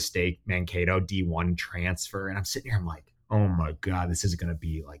Minnesota State Mankato D1 transfer. And I'm sitting here, I'm like, oh my God, this is going to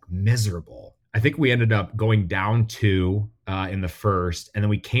be like miserable. I think we ended up going down to in the first, and then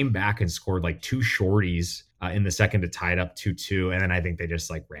we came back and scored like two shorties in the second to tie it up 2-2. And then I think they just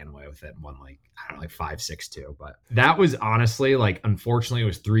like ran away with it and won like, I don't know, like 5-6-2. But that was honestly like, unfortunately, it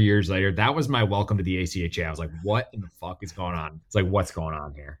was 3 years later. That was my welcome to the ACHA. I was like, what in the fuck is going on? It's like, what's going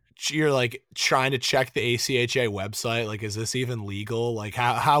on here? You're like trying to check the ACHA website. Like, is this even legal? Like,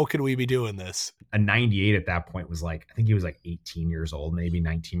 how could we be doing this? A 98 at that point was like, I think he was like 18 years old, maybe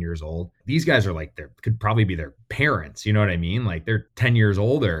 19 years old. These guys are like, could probably be their parents. You know what I mean? Like they're 10 years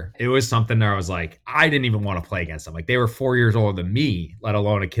older. It was something that I was like, I didn't even want to play against them. Like they were 4 years older than me, let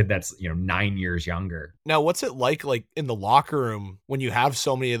alone a kid that's, 9 years younger. Now, what's it like in the locker room when you have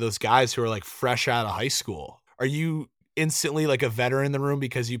so many of those guys who are like fresh out of high school? Are you instantly like a veteran in the room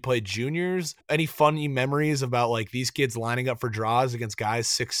because you played juniors? Any funny memories about like these kids lining up for draws against guys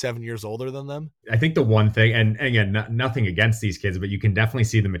 6-7 years older than them? I think the one thing, and again, nothing against these kids, but you can definitely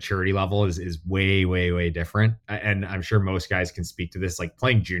see the maturity level is way, way, way different. And I'm sure most guys can speak to this. Like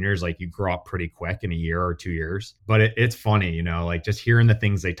playing juniors, like you grow up pretty quick in a year or 2 years. But it's funny, like just hearing the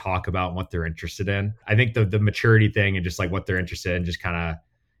things they talk about and what they're interested in. I think the maturity thing and just like what they're interested in, just kind of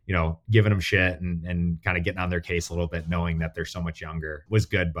giving them shit and kind of getting on their case a little bit, knowing that they're so much younger was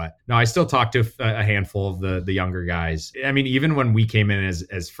good. But no, I still talk to a handful of the younger guys. I mean, even when we came in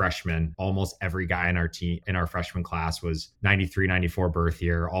as freshmen, almost every guy in our team, in our freshman class was 93, 94 birth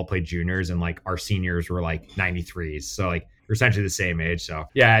year, all played juniors. And like our seniors were like 93s. So like we're essentially the same age. So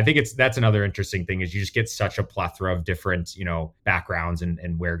yeah, I think that's another interesting thing is you just get such a plethora of different, backgrounds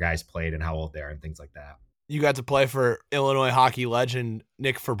and where guys played and how old they are and things like that. You got to play for Illinois hockey legend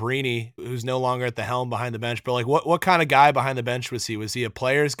Nick Fabrini, who's no longer at the helm behind the bench. But like, what kind of guy behind the bench was he? Was he a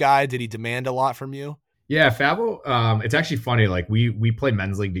player's guy? Did he demand a lot from you? Yeah, Fabo, it's actually funny. Like we play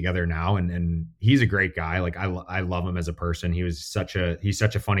men's league together now, and he's a great guy. Like I love him as a person. He's such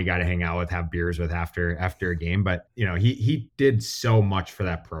a funny guy to hang out with, have beers with after a game. But he did so much for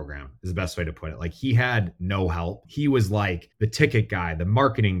that program is the best way to put it. Like he had no help. He was like the ticket guy, the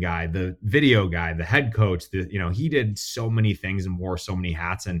marketing guy, the video guy, the head coach. He did so many things and wore so many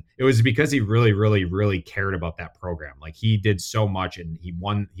hats, and it was because he really, really, really cared about that program. Like he did so much, and he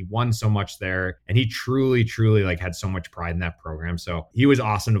won so much there, and he truly like had so much pride in that program. So he was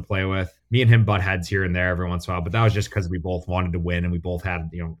awesome to play with. Me and him butt heads here and there every once in a while, but that was just because we both wanted to win and we both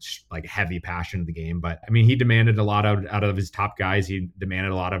had, like heavy passion of the game. But I mean, he demanded a lot out of his top guys. He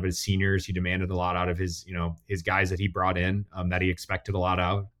demanded a lot of his seniors. He demanded a lot out of his, his guys that he brought in, that he expected a lot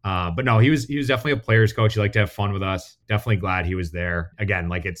out. But no, he was definitely a player's coach. He liked to have fun with us. Definitely glad he was there. Again,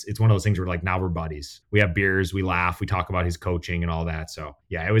 like it's one of those things where like now we're buddies. We have beers, we laugh, we talk about his coaching and all that. So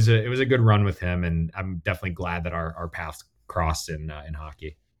yeah, it was a good run with him, and I'm definitely glad that our paths crossed in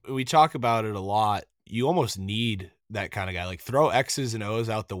hockey. We talk about it a lot. You almost need that kind of guy. Like throw X's and O's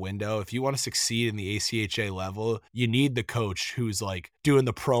out the window. If you want to succeed in the ACHA level, you need the coach who's like doing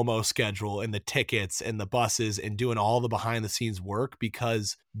the promo schedule and the tickets and the buses and doing all the behind the scenes work,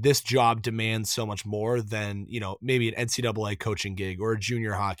 because this job demands so much more than, maybe an NCAA coaching gig or a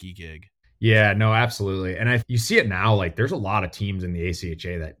junior hockey gig. Yeah, no, absolutely. And you see it now, like there's a lot of teams in the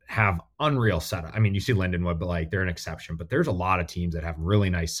ACHA that have unreal setup. I mean, you see Lindenwood, but like they're an exception, but there's a lot of teams that have really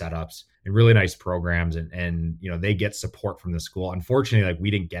nice setups and really nice programs, and they get support from the school. Unfortunately, like we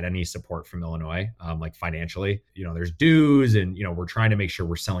didn't get any support from Illinois, like financially. There's dues, and we're trying to make sure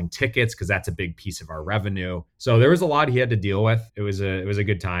we're selling tickets because that's a big piece of our revenue. So there was a lot he had to deal with. It was a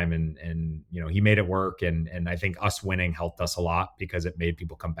good time, and he made it work, and I think us winning helped us a lot because it made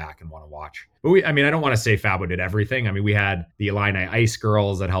people come back and want to watch. But I don't want to say Fabo did everything. I mean, we had the Illini Ice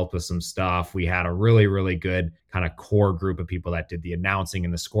Girls that helped with some stuff. We had a really, really good kind of core group of people that did the announcing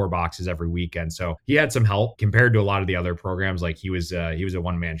and the score boxes every weekend. So he had some help compared to a lot of the other programs. Like he was a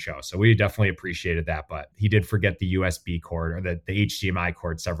one-man show. So we definitely appreciated that, but he did forget the USB cord or the HDMI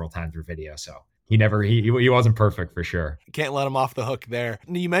cord several times for video. So he wasn't perfect for sure. Can't let him off the hook there.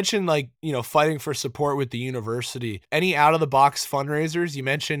 You mentioned fighting for support with the university. Any out of the box fundraisers? You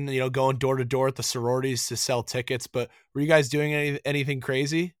mentioned, going door to door at the sororities to sell tickets, but were you guys doing anything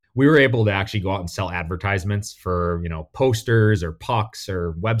crazy? We were able to actually go out and sell advertisements for, posters or pucks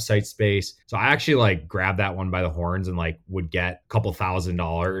or website space. So I actually grabbed that one by the horns and would get a couple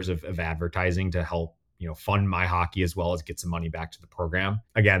 $1,000s of advertising to help, fund my hockey as well as get some money back to the program.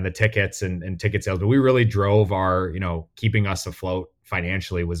 Again, the tickets and ticket sales, but we really drove our, keeping us afloat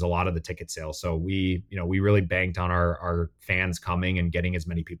financially was a lot of the ticket sales. So we really banked on our fans coming and getting as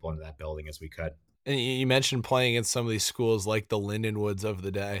many people into that building as we could. And you mentioned playing in some of these schools like the Lindenwoods of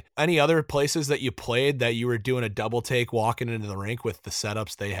the day. Any other places that you played that you were doing a double take walking into the rink with the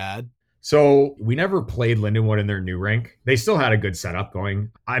setups they had? So we never played Lindenwood in their new rink. They still had a good setup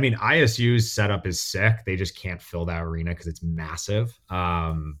going. I mean, ISU's setup is sick. They just can't fill that arena because it's massive.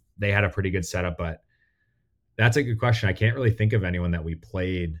 They had a pretty good setup, but that's a good question. I can't really think of anyone that we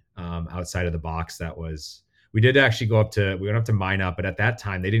played outside of the box that was. We did actually we went up to Minot, but at that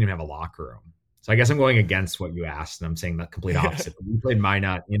time they didn't even have a locker room. So I guess I'm going against what you asked, and I'm saying the complete opposite. We played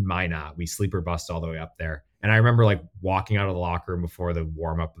Minot in Minot. We sleeper bussed all the way up there. And I remember like walking out of the locker room before the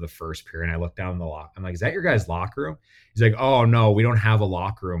warm up of the first period. And I looked down the lock. I'm like, is that your guys' locker room? He's like, oh no, we don't have a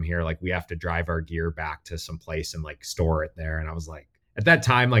locker room here. Like we have to drive our gear back to some place and like store it there. And I was like, at that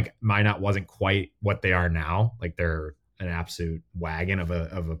time, like Minot wasn't quite what they are now. Like they're an absolute wagon of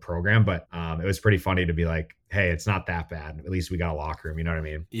a program, but it was pretty funny to be like, hey, it's not that bad. At least we got a locker room. You know what I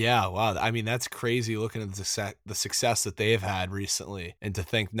mean? Yeah, wow. I mean, that's crazy looking at the success that they've had recently, and to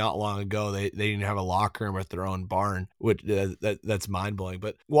think not long ago they didn't have a locker room at their own barn, which that's mind blowing.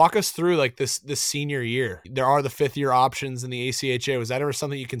 But walk us through like this senior year. There are the 5th year options in the ACHA. Was that ever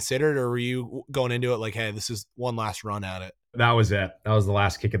something you considered, or were you going into it like, hey, this is one last run at it? That was it. That was the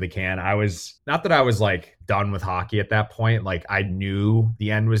last kick of the can. I was not that I was like done with hockey at that point. Like I knew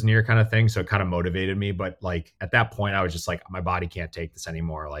the end was near kind of thing. So it kind of motivated me. But like at that point, I was just like, my body can't take this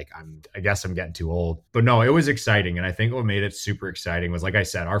anymore. Like I guess I'm getting too old. But no, it was exciting. And I think what made it super exciting was, like I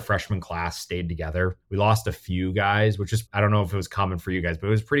said, our freshman class stayed together. We lost a few guys, which is, I don't know if it was common for you guys, but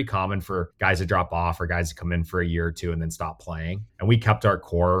it was pretty common for guys to drop off or guys to come in for a year or two and then stop playing. And we kept our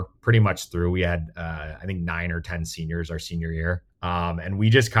core pretty much through. We had, I think 9 or 10 seniors our senior year. And we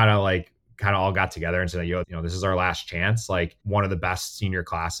just kind of all got together and said, this is our last chance. Like one of the best senior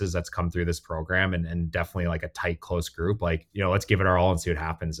classes that's come through this program, and definitely like a tight, close group. Like, let's give it our all and see what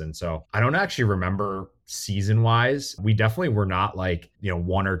happens. And so I don't actually remember season wise. We definitely were not like,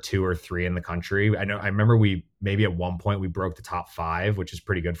 1 or 2 or 3 in the country. I remember maybe at one point we broke the top 5, which is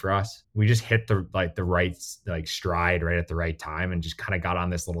pretty good for us. We just hit the right like stride right at the right time and just kind of got on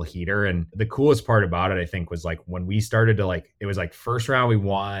this little heater. And the coolest part about it, I think, was like when we started to it was like first round we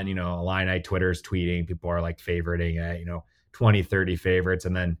won, Illini Twitter's tweeting, people are like favoriting it, 20, 30 favorites.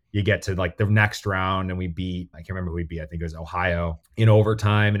 And then you get to like the next round and we beat, I can't remember who we beat. I think it was Ohio in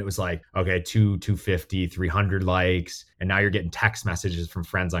overtime. And it was like, okay, 250, 300 likes. And now you're getting text messages from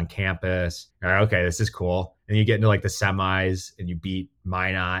friends on campus. All right, okay, this is cool. And you get into like the semis and you beat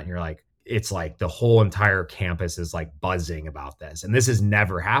Minot and you're like, it's like the whole entire campus is like buzzing about this. And this has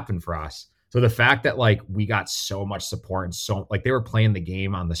never happened for us. So the fact that like we got so much support and so like they were playing the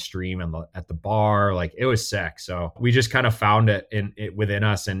game on the stream and at the bar, like it was sick. So we just kind of found it within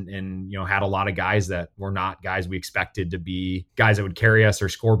us and had a lot of guys that were not guys we expected to be guys that would carry us or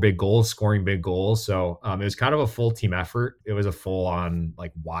scoring big goals. So it was kind of a full team effort. It was a full on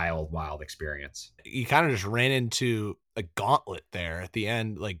like wild experience. You kind of just ran into a gauntlet there at the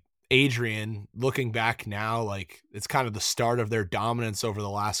end, like Adrian, looking back now, like it's kind of the start of their dominance over the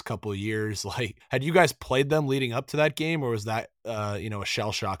last couple of years. Like, had you guys played them leading up to that game, or was that, a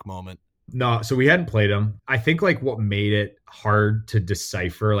shell shock moment? No, so we hadn't played them. I think like what made it hard to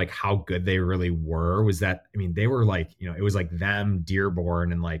decipher like how good they really were was that, I mean, they were like, it was like them,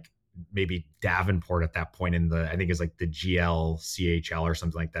 Dearborn, and like maybe Davenport at that point in I think it's like the CHL or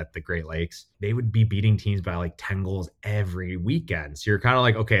something like that, the Great Lakes. They would be beating teams by like 10 goals every weekend. So you're kind of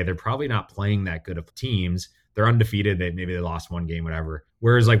like, okay, they're probably not playing that good of teams. They're undefeated. Maybe they lost one game, whatever.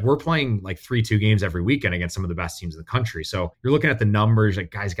 Whereas like we're playing like 3-2 games every weekend against some of the best teams in the country. So you're looking at the numbers,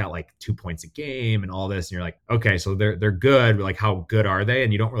 like guys got like 2 points a game and all this. And you're like, okay, so they're good. But like, how good are they?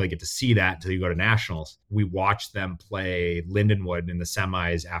 And you don't really get to see that until you go to nationals. We watched them play Lindenwood in the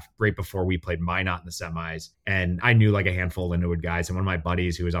semis right before we played Minot in the semis. And I knew like a handful of Lindenwood guys. And one of my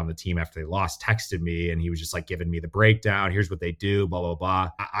buddies who was on the team after they lost texted me and he was just like giving me the breakdown. Here's what they do, blah, blah,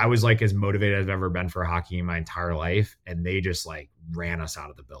 blah. I was like as motivated as I've ever been for hockey in my entire life. And they just like ran us out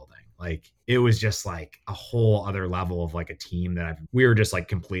of the building. Like it was just like a whole other level of like a team that we were just like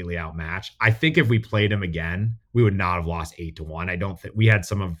completely outmatched. I think if we played them again, we would not have lost 8-1. I don't think we had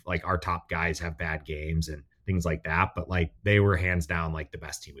some of like our top guys have bad games and things like that, but like they were hands down like the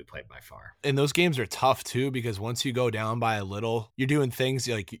best team we played by far. And those games are tough too, because once you go down by a little, you're doing things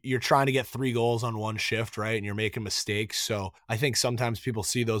like you're trying to get 3 goals on one shift, right? And you're making mistakes. So I think sometimes people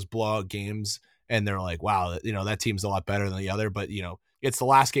see those blowout games and they're like, wow, that team's a lot better than the other. But, it's the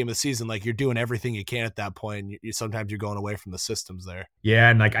last game of the season. Like you're doing everything you can at that point. Sometimes you're going away from the systems there. Yeah.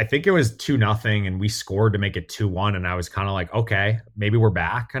 And like, I think it was 2-0 and we scored to make it 2-1. And I was kind of like, okay, maybe we're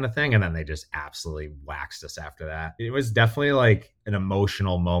back kind of thing. And then they just absolutely waxed us after that. It was definitely like an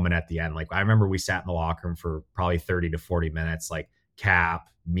emotional moment at the end. Like I remember we sat in the locker room for probably 30 to 40 minutes, like Cap,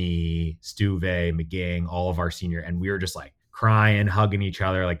 me, Stuve, McGing, all of our senior. And we were just like crying, hugging each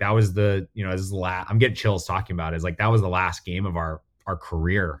other. Like that was this is the last, I'm getting chills talking about it. It's like that was the last game of our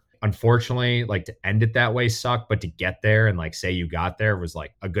career. Unfortunately, like to end it that way sucked, but to get there and like say you got there was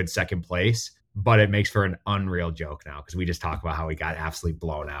like a good second place. But it makes for an unreal joke now because we just talk about how we got absolutely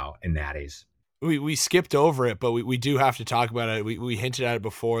blown out in Natties. We skipped over it, but we do have to talk about it. We hinted at it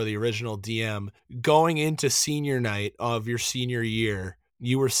before, the original DM. Going into senior night of your senior year,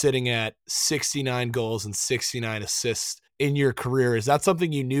 you were sitting at 69 goals and 69 assists in your career. Is that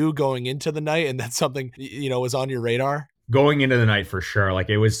something you knew going into the night, and that's something, was on your radar? Going into the night for sure. Like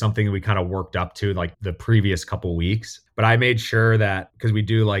it was something that we kind of worked up to like the previous couple weeks. But I made sure that because we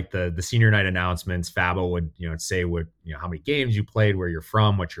do like the senior night announcements, Fabo would, say how many games you played, where you're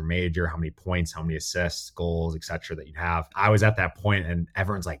from, what's your major, how many points, how many assists, goals, etc. that you'd have. I was at that point and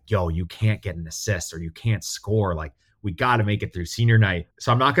everyone's like, yo, you can't get an assist or you can't score. Like we got to make it through senior night.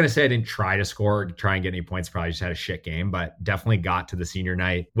 So I'm not going to say I didn't try to score, try and get any points. Probably just had a shit game, but definitely got to the senior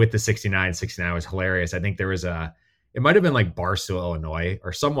night with the 69. 69 was hilarious. I think there was it might have been like Barstool, Illinois,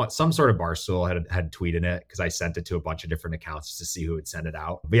 or some sort of Barstool had tweeted it because I sent it to a bunch of different accounts just to see who would send it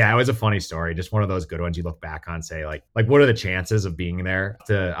out. But yeah, it was a funny story. Just one of those good ones you look back on, say like what are the chances of being there?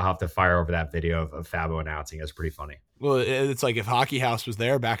 I'll have to fire over that video of Fabo announcing. It was pretty funny. Well, it's like if Hockey House was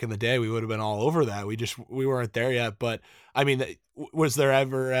there back in the day, we would have been all over that. We weren't there yet. But I mean, was there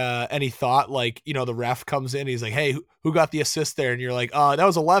ever any thought like, the ref comes in, he's like, hey, who got the assist there? And you're like, that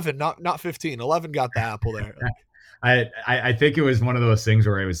was 11, not 15. 11 got the apple there. I think it was one of those things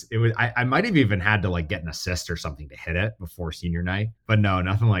where it was I might have even had to like get an assist or something to hit it before senior night, but no,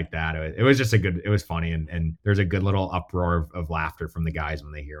 nothing like that. It was just it was funny, and there's a good little uproar of laughter from the guys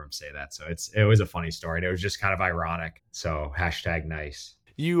when they hear him say that. So it was a funny story, and it was just kind of ironic. So #nice.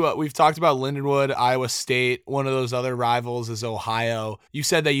 We've talked about Lindenwood, Iowa State. One of those other rivals is Ohio. You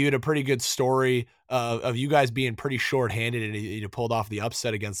said that you had a pretty good story of you guys being pretty shorthanded and you pulled off the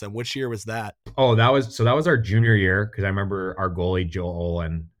upset against them. Which year was that? Oh, that was our junior year, because I remember our goalie Joe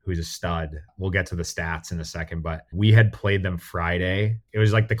Olin, who's a stud. We'll get to the stats in a second, but we had played them Friday. It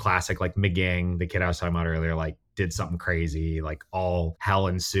was like the classic, like McGing, the kid I was talking about earlier, like did something crazy, like all hell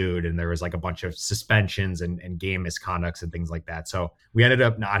ensued, and there was like a bunch of suspensions and game misconducts and things like that. So we ended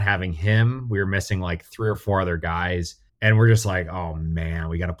up not having him. We were missing like 3 or 4 other guys. And we're just like, oh man,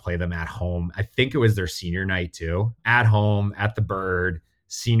 we got to play them at home. I think it was their senior night too. At home, at the Bird,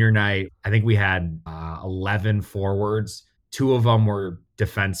 senior night. I think we had 11 forwards. 2 of them were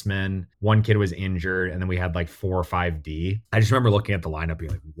defensemen. 1 kid was injured. And then we had like 4 or 5 D. I just remember looking at the lineup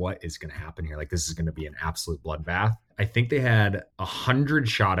being like, what is going to happen here? Like, this is going to be an absolute bloodbath. I think they had 100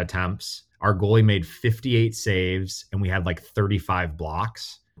 shot attempts. Our goalie made 58 saves and we had like 35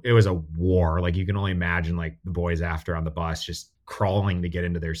 blocks. It was a war. Like you can only imagine like the boys after on the bus just crawling to get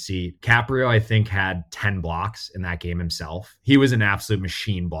into their seat. Caprio, I think, had 10 blocks in that game himself. He was an absolute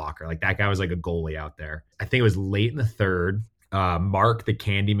machine blocker. Like that guy was like a goalie out there. I think it was late in the third. Mark, the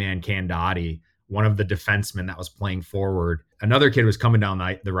Candyman Candotti, one of the defensemen that was playing forward, another kid was coming down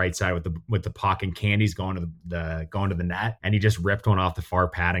the right side with the puck, and Candy's going to the net, and he just ripped one off the far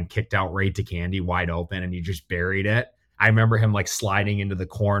pad and kicked out right to Candy wide open, and he just buried it. I remember him like sliding into the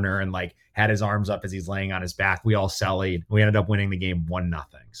corner and like had his arms up as he's laying on his back. We all sellied. We ended up winning the game 1-0.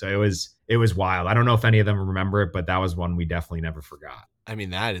 So it was wild. I don't know if any of them remember it, but that was one we definitely never forgot. I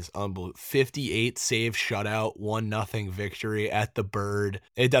mean, that is unbelievable. 58 save shutout, 1-0 victory at the Bird.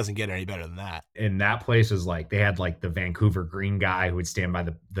 It doesn't get any better than that. And that place was like, they had like the Vancouver Green guy who would stand by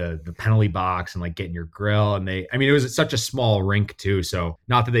the penalty box and like get in your grill. And it was such a small rink too. So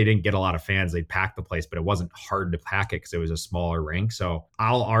not that they didn't get a lot of fans, they'd pack the place, but it wasn't hard to pack it because it was a smaller rink. So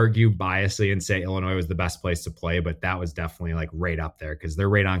I'll argue biasly and say Illinois was the best place to play, but that was definitely like right up there because they're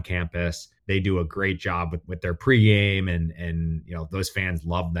right on campus. They do a great job with their pregame and those fans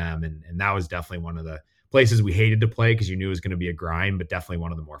love them. And that was definitely one of the places we hated to play because you knew it was going to be a grind, but definitely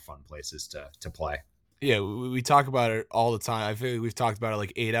one of the more fun places to play. Yeah, we talk about it all the time. I feel like we've talked about it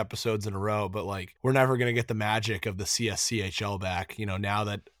like 8 episodes in a row, but like we're never going to get the magic of the CSCHL back. Now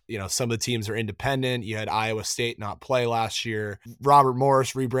that some of the teams are independent. You had Iowa State not play last year. Robert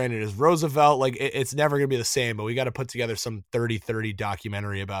Morris rebranded as Roosevelt. Like it's never going to be the same, but we got to put together some 30-30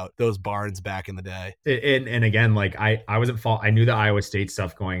 documentary about those barns back in the day. And again, like I wasn't fault. I knew the Iowa State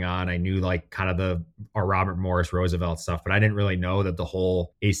stuff going on. I knew like kind of our Robert Morris Roosevelt stuff, but I didn't really know that the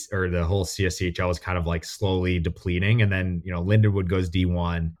whole CSCHL was kind of like slowly depleting. And then, Lindenwood goes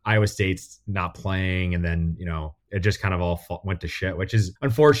D1, Iowa State's not playing. And then, it just kind of all went to shit, which is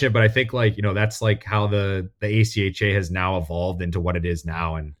unfortunate. But I think like, that's like how the ACHA has now evolved into what it is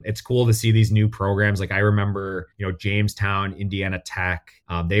now. And it's cool to see these new programs. Like I remember, Jamestown, Indiana Tech,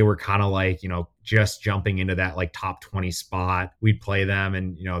 they were kind of like, just jumping into that like top 20 spot. We'd play them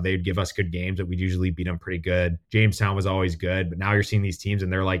and, they'd give us good games, but we'd usually beat them pretty good. Jamestown was always good, but now you're seeing these teams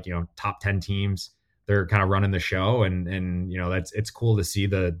and they're like, top 10 teams. They're kind of running the show and it's cool to see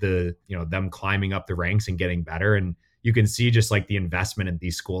the them climbing up the ranks and getting better. And you can see just like the investment in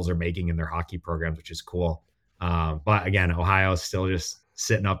these schools are making in their hockey programs, which is cool. But again, Ohio is still just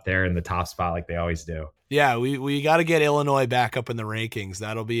sitting up there in the top spot like they always do. Yeah, we got to get Illinois back up in the rankings.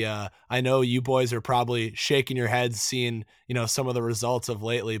 That'll be I know you boys are probably shaking your heads seeing, some of the results of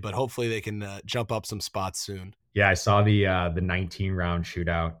lately, but hopefully they can jump up some spots soon. Yeah, I saw the 19 round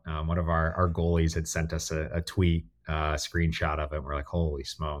shootout. One of our goalies had sent us a tweet, screenshot of it. We're like, holy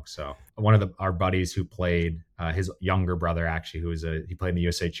smoke. So one of our buddies who played, his younger brother, actually, he played in the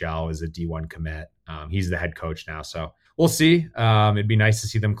USHL, is a D1 commit. He's the head coach now. So we'll see. It'd be nice to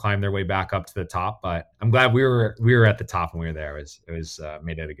see them climb their way back up to the top, but I'm glad we were at the top when we were there. It was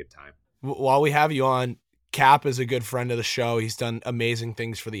made it a good time. While we have you on, Cap is a good friend of the show. He's done amazing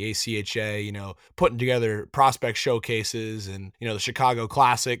things for the ACHA, putting together prospect showcases and, the Chicago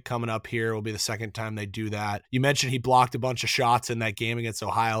Classic coming up here will be the second time they do that. You mentioned he blocked a bunch of shots in that game against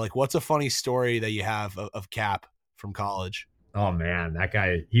Ohio. Like, what's a funny story that you have of Cap from college? Oh man, that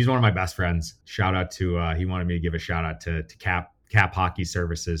guy, he's one of my best friends. Shout out to, he wanted me to give a shout out to Cap Hockey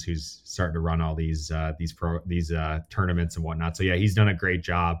Services, who's starting to run all these tournaments and whatnot. So yeah, he's done a great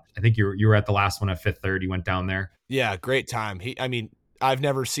job. I think you were at the last one at Fifth Third. You went down there. Yeah, great time. I've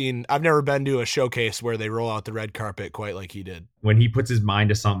never been to a showcase where they roll out the red carpet quite like he did. When he puts his mind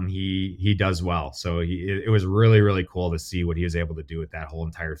to something, he does well. So it was really, really cool to see what he was able to do with that whole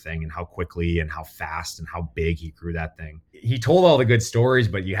entire thing and how quickly and how fast and how big he grew that thing. He told all the good stories,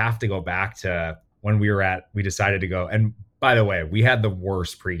 but you have to go back to when we decided to go. And by the way, we had the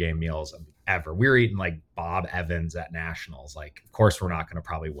worst pregame meals ever. We were eating like Bob Evans at Nationals. Like, of course, we're not going to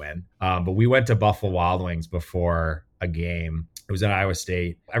probably win. But we went to Buffalo Wild Wings before a game. It was at Iowa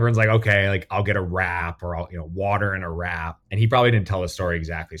State. Everyone's like, okay, like I'll get a wrap or I'll, water and a wrap. And he probably didn't tell the story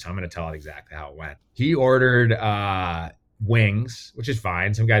exactly. So I'm going to tell it exactly how it went. He ordered wings, which is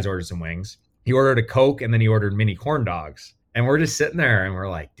fine. Some guys ordered some wings. He ordered a Coke and then he ordered mini corn dogs. And we're just sitting there and we're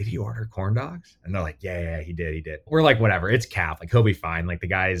like, did he order corn dogs? And they're like, yeah, he did. We're like, whatever, it's Cap. Like, he'll be fine. Like, the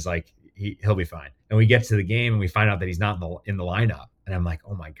guy is like, he'll be fine. And we get to the game and we find out that he's not in the lineup. And I'm like,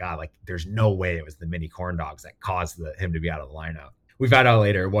 oh my God, like there's no way it was the mini corn dogs that caused him to be out of the lineup. We found out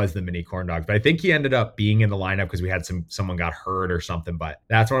later it was the mini corn dogs, but I think he ended up being in the lineup because we had someone got hurt or something. But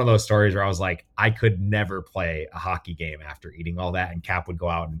that's one of those stories where I was like, I could never play a hockey game after eating all that. And Cap would go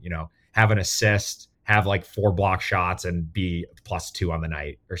out and, have an assist, have like 4 block shots and be +2 on the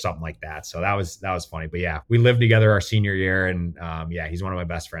night or something like that. So that was funny. But yeah, we lived together our senior year and yeah, he's one of my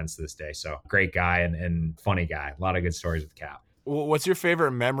best friends to this day. So great guy and funny guy. A lot of good stories with Cap. What's your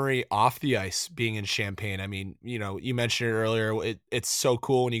favorite memory off the ice being in Champaign? I mean, you mentioned it earlier. It's so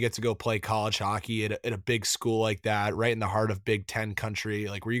cool when you get to go play college hockey at a big school like that, right in the heart of Big Ten country.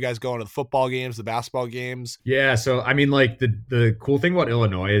 Like, were you guys going to the football games, the basketball games? Yeah. So, I mean, like the cool thing about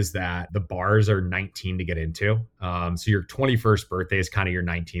Illinois is that the bars are 19 to get into. So your 21st birthday is kind of your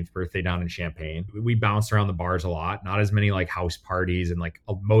 19th birthday down in Champaign. We bounced around the bars a lot, not as many like house parties. And like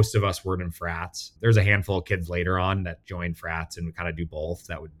most of us weren't in frats. There's a handful of kids later on that joined frats and kind of do both.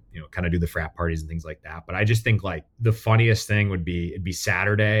 That would, kind of do the frat parties and things like that. But I just think like the funniest thing would be, it'd be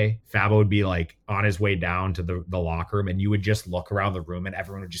Saturday. Fabo would be like on his way down to the locker room and you would just look around the room and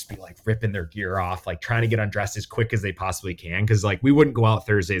everyone would just be like ripping their gear off, like trying to get undressed as quick as they possibly can. Cause like we wouldn't go out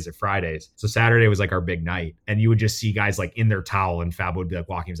Thursdays or Fridays. So Saturday was like our big night. And you would just see guys like in their towel and Fabo would be like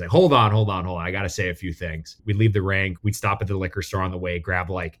walking. He's like, hold on. I got to say a few things. We'd leave the rink. We'd stop at the liquor store on the way, grab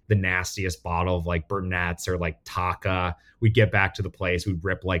like the nastiest bottle of like Burnett's or like Taka. We'd get back to the place. We'd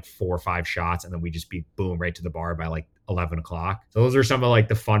rip like 4 or 5 shots and then we'd just be boom right to the bar by like 11 o'clock. So those are some of like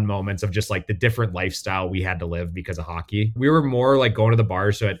the fun moments of just like the different lifestyle we had to live because of hockey. We were more like going to the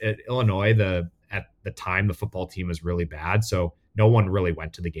bars. So at Illinois, at the time, the football team was really bad. So no one really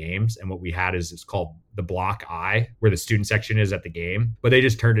went to the games. And what we had is it's called the Block I, where the student section is at the game. But they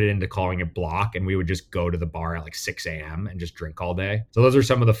just turned it into calling it Block. And we would just go to the bar at like 6 a.m. and just drink all day. So those are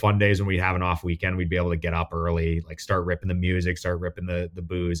some of the fun days when we'd have an off weekend. We'd be able to get up early, like start ripping the music, start ripping the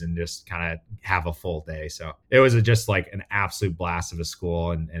booze and just kind of have a full day. So it was just like an absolute blast of a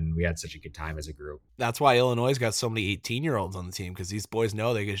school. And we had such a good time as a group. That's why Illinois got so many 18-year-olds on the team, because these boys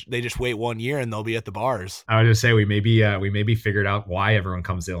know they just wait 1 year and they'll be at the bars. I would just say we maybe figured figured out why everyone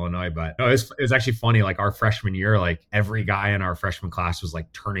comes to Illinois. But no, it was actually funny. Like our freshman year, like every guy in our freshman class was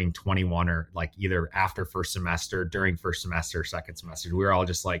like turning 21 or like either after first semester, during first semester, second semester. We were all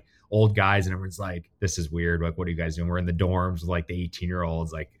just like old guys, and everyone's like, this is weird. Like, what are you guys doing? We're in the dorms with like the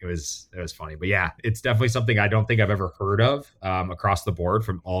 18-year-olds. Like it was funny. But yeah, it's definitely something I don't think I've ever heard of across the board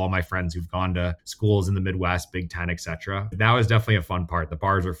from all my friends who've gone to schools in the Midwest, Big Ten, etc. That was definitely a fun part. The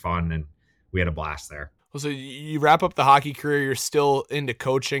bars were fun, and we had a blast there. Well, so you wrap up the hockey career, you're still into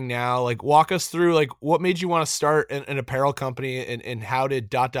coaching now. Like, walk us through, like, what made you want to start an apparel company, and how did ...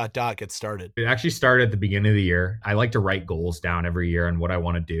 get started? It actually started at the beginning of the year. I like to write goals down every year on what I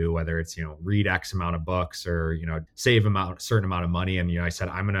want to do, whether it's, read X amount of books or, save a certain amount of money. And, I said,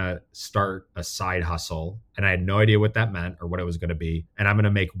 I'm going to start a side hustle. And I had no idea what that meant or what it was going to be. And I'm going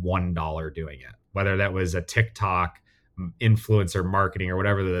to make $1 doing it, whether that was a TikTok influencer marketing or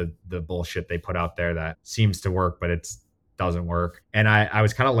whatever the bullshit they put out there that seems to work, but it doesn't work. And I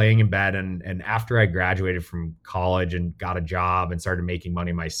was kind of laying in bed, and after I graduated from college and got a job and started making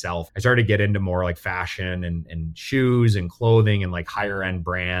money myself, I started to get into more like fashion and shoes and clothing and like higher end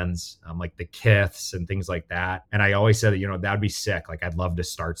brands, like the Kiths and things like that. And I always said that, that'd be sick. Like I'd love to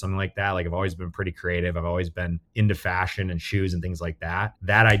start something like that. Like I've always been pretty creative. I've always been into fashion and shoes and things like that.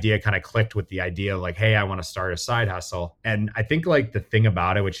 That idea kind of clicked with the idea of like, hey, I want to start a side hustle. And I think like the thing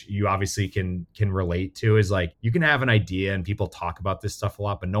about it, which you obviously can relate to, is like you can have an idea and people talk about this stuff a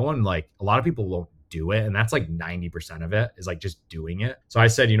lot, but no one, like a lot of people won't do it. And that's like 90% of it is like just doing it. So I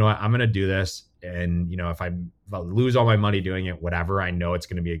said, you know what, I'm going to do this. And, if I lose all my money doing it, whatever, I know it's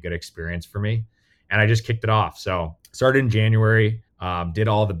going to be a good experience for me. And I just kicked it off. So started in January, did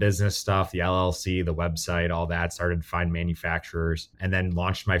all the business stuff, the LLC, the website, all that, started to find manufacturers, and then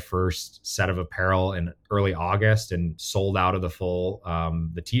launched my first set of apparel in early August and sold out of the full,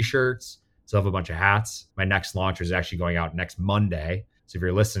 the t-shirts. Still have a bunch of hats. My next launch is actually going out next Monday. So if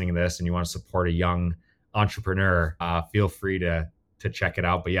you're listening to this and you want to support a young entrepreneur, feel free to check it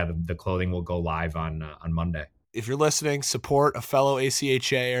out. But yeah, the clothing will go live on Monday. If you're listening, support a fellow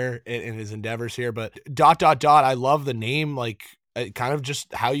ACHAer in his endeavors here. But ... I love the name, like kind of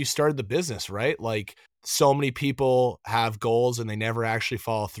just how you started the business, right? Like so many people have goals and they never actually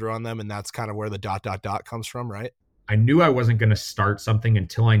follow through on them. And that's kind of where the ... comes from, right? I knew I wasn't going to start something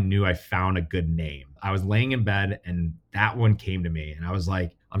until I knew I found a good name. I was laying in bed and that one came to me, and I was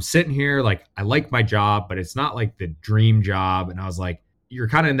like, I'm sitting here, like I like my job, but it's not like the dream job. And I was like, you're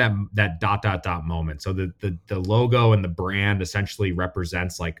kind of in that ... moment. So the logo and the brand essentially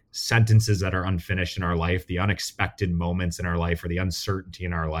represents like sentences that are unfinished in our life, the unexpected moments in our life, or the uncertainty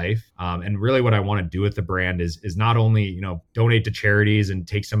in our life. And really what I want to do with the brand is not only, donate to charities and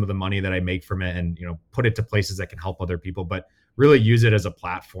take some of the money that I make from it and, put it to places that can help other people, but really use it as a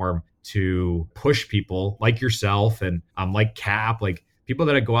platform to push people like yourself and like Cap, like people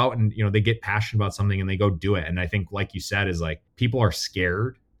that go out and, they get passionate about something and they go do it. And I think, like you said, is like people are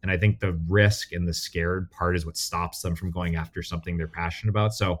scared. And I think the risk and the scared part is what stops them from going after something they're passionate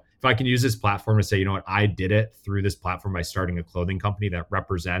about. So if I can use this platform to say, you know what, I did it through this platform by starting a clothing company that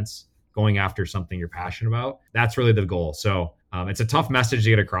represents going after something you're passionate about, that's really the goal. So it's a tough message to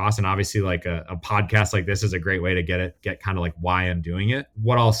get across. And obviously like a podcast like this is a great way to get kind of like why I'm doing it.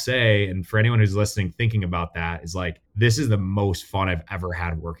 What I'll say, and for anyone who's listening, thinking about that, is like, this is the most fun I've ever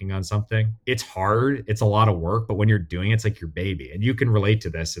had working on something. It's hard. It's a lot of work, but when you're doing it, it's like your baby, and you can relate to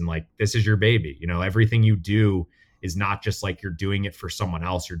this. And like, this is your baby, everything you do is not just like you're doing it for someone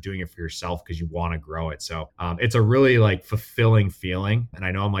else, you're doing it for yourself because you want to grow it. So it's a really like fulfilling feeling. And I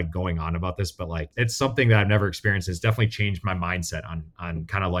know I'm like going on about this, but like it's something that I've never experienced. It's definitely changed my mindset on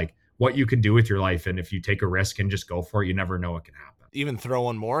kind of like what you can do with your life. And if you take a risk and just go for it, you never know what can happen. Even throw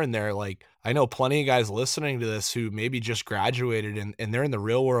one more in there. Like I know plenty of guys listening to this who maybe just graduated and they're in the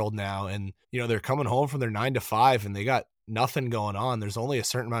real world now. And, they're coming home from their 9 to 5 and they got nothing going on. There's only a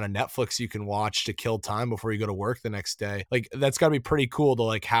certain amount of Netflix you can watch to kill time before you go to work the next day. Like that's gotta be pretty cool to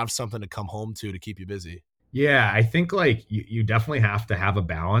like have something to come home to keep you busy. Yeah, I think like you definitely have to have a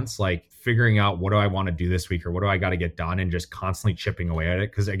balance, like figuring out what do I want to do this week or what do I got to get done, and just constantly chipping away at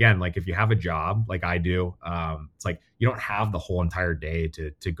it. Because again, like if you have a job like I do, it's like you don't have the whole entire day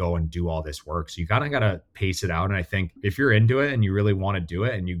to go and do all this work. So you kind of got to pace it out. And I think if you're into it and you really want to do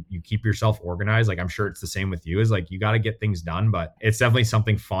it and you keep yourself organized, like I'm sure it's the same with you, is like you got to get things done, but it's definitely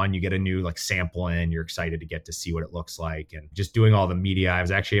something fun. You get a new like sample in, you're excited to get to see what it looks like, and just doing all the media. I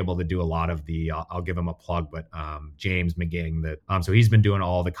was actually able to do a lot of the, I'll give him a plug, but James McGing, that so he's been doing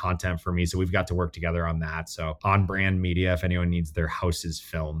all the content for me. So we've got to work together on that. So on brand media, if anyone needs their houses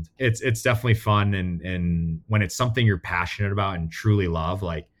filmed, it's definitely fun. And when it's something you're passionate about and truly love,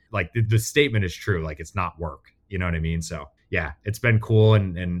 like the statement is true, like it's not work, you know what I mean? So yeah, it's been cool.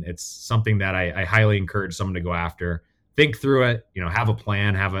 And it's something that I highly encourage someone to go after. Think through it, have a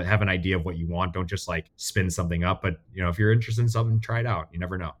plan, have an idea of what you want. Don't just like spin something up, but if you're interested in something, try it out. You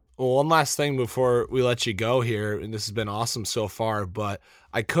never know. Well, one last thing before we let you go here, and this has been awesome so far, but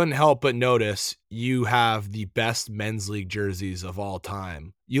I couldn't help but notice you have the best men's league jerseys of all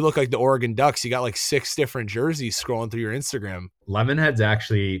time. You look like the Oregon Ducks. You got like 6 different jerseys scrolling through your Instagram. Lemonheads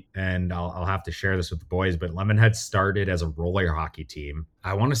actually, and I'll have to share this with the boys, but Lemonheads started as a roller hockey team.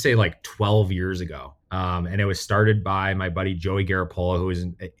 I want to say like 12 years ago. And it was started by my buddy Joey Garapola, who is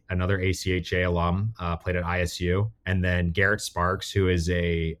another ACHA alum, played at ISU, and then Garrett Sparks, who is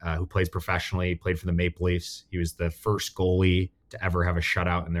who plays professionally, played for the Maple Leafs. He was the first goalie to ever have a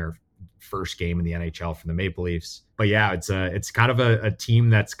shutout in their first game in the NHL for the Maple Leafs. But yeah, it's kind of a team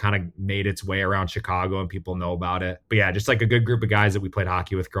that's kind of made its way around Chicago and people know about it. But yeah, just like a good group of guys that we played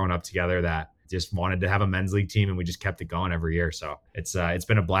hockey with growing up together that just wanted to have a men's league team, and we just kept it going every year. So it's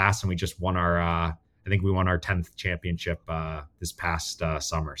been a blast, and we just won I think we won our 10th championship this past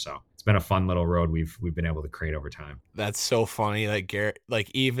summer. So it's been a fun little road we've been able to create over time. That's so funny. Like Garrett, like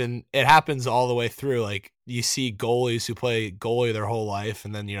even it happens all the way through. Like you see goalies who play goalie their whole life,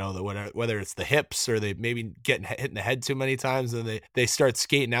 and then whether it's the hips or they maybe getting hit in the head too many times, and they start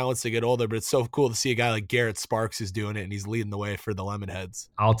skating out once they get older. But it's so cool to see a guy like Garrett Sparks who's doing it, and he's leading the way for the Lemonheads.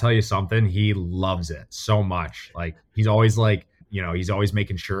 I'll tell you something. He loves it so much. Like he's always like, he's always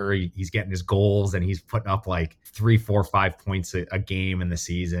making sure he's getting his goals, and he's putting up like 3, 4, 5 points a game in the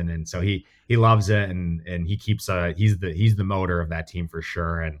season. And so he loves it, and he keeps he's the motor of that team for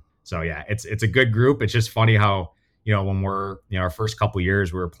sure. And so yeah, it's a good group. It's just funny how when we're our first couple of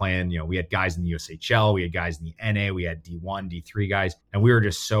years we were playing, we had guys in the USHL, we had guys in the NA, we had D1, D3 guys, and we were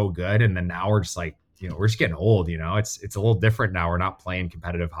just so good. And then now we're just like, we're just getting old, it's a little different now. We're not playing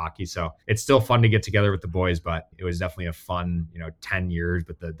competitive hockey. So it's still fun to get together with the boys, but it was definitely a fun, 10 years.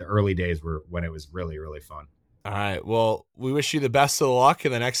 But the early days were when it was really, really fun. All right. Well, we wish you the best of luck.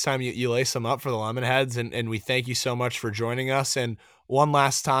 And the next time you lace them up for the Lemonheads, and we thank you so much for joining us. And one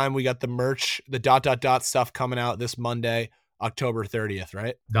last time, we got the merch, the ... stuff coming out this Monday, October 30th,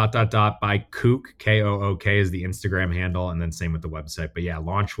 right? ... by Kook, Kook is the Instagram handle, and then same with the website. But yeah,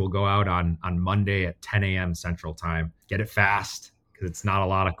 launch will go out on Monday at 10 a.m. Central Time. Get it fast because it's not a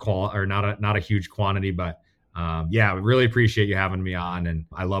lot of not a huge quantity. But yeah, we really appreciate you having me on, and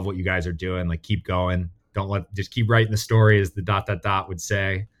I love what you guys are doing. Like, keep going. Just keep writing the story, as the ... would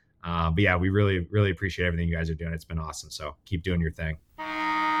say. But yeah, we really, really appreciate everything you guys are doing. It's been awesome. So keep doing your thing.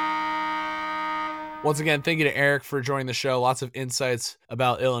 Once again, thank you to Eric for joining the show. Lots of insights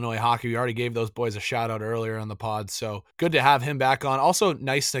about Illinois hockey. We already gave those boys a shout out earlier on the pod, so good to have him back on. Also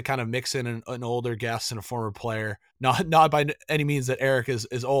nice to kind of mix in an older guest and a former player. Not by any means that Eric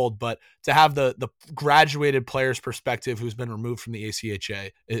is old, but to have the graduated player's perspective who's been removed from the ACHA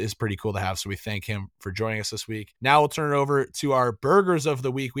is pretty cool to have. So we thank him for joining us this week. Now we'll turn it over to our burgers of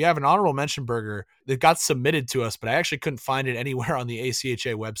the week. We have an honorable mention burger that got submitted to us, but I actually couldn't find it anywhere on the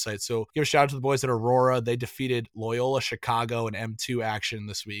ACHA website. So give a shout out to the boys at Aurora. They defeated Loyola Chicago in M2 action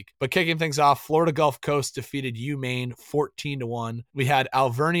this week. But kicking things off, Florida Gulf Coast defeated UMaine 14-1. We had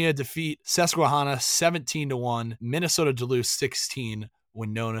Alvernia defeat Susquehanna 17-1. Minnesota Duluth 16,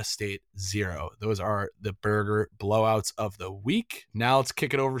 Winona State 0. Those are the burger blowouts of the week. Now let's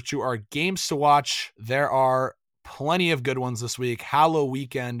kick it over to our games to watch. There are plenty of good ones this week. Hallow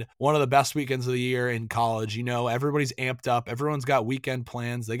weekend, one of the best weekends of the year in college. Everybody's amped up. Everyone's got weekend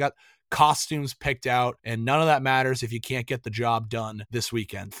plans. They got costumes picked out, and none of that matters if you can't get the job done this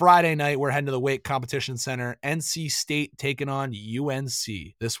weekend. Friday night, we're heading to the Wake Competition Center. NC State taking on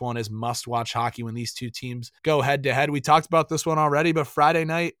UNC. This one is must-watch hockey when these two teams go head-to-head. We talked about this one already, but Friday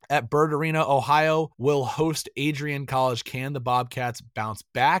night at Bird Arena, Ohio, will host Adrian College. Can the Bobcats bounce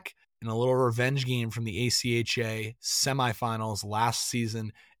back in a little revenge game from the ACHA semifinals last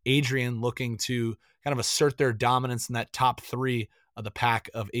season? Adrian looking to kind of assert their dominance in that top 3 of the pack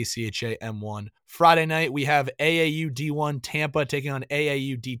of ACHA M1. Friday night, we have AAU D1 Tampa taking on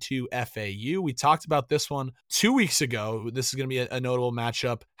AAU D2 FAU. We talked about this one 2 weeks ago. This is going to be a notable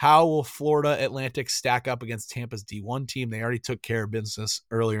matchup. How will Florida Atlantic stack up against Tampa's D1 team? They already took care of business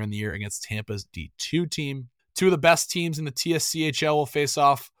earlier in the year against Tampa's D2 team. Two of the best teams in the TSCHL will face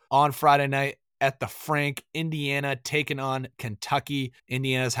off on Friday night at the Frank. Indiana taking on Kentucky.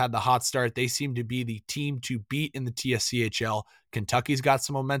 Indiana's had the hot start. They seem to be the team to beat in the TSCHL. Kentucky's got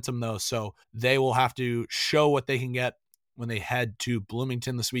some momentum, though, so they will have to show what they can get when they head to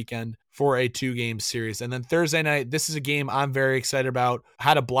Bloomington this weekend for a 2-game series. And then Thursday night, this is a game I'm very excited about.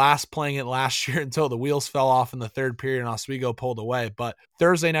 Had a blast playing it last year until the wheels fell off in the third period and Oswego pulled away. But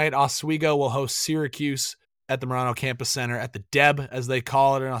Thursday night, Oswego will host Syracuse. at the Murano Campus Center at the Deb, as they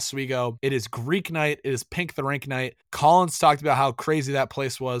call it in Oswego. It is Greek night. It is Pink the Rink night. Collins talked about how crazy that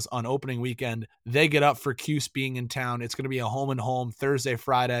place was on opening weekend. They get up for Cuse being in town. It's going to be a home and home Thursday,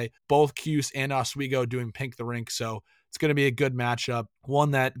 Friday. Both Cuse and Oswego doing Pink the Rink. So it's going to be a good matchup,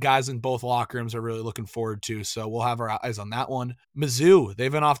 one that guys in both locker rooms are really looking forward to. So we'll have our eyes on that one. Mizzou,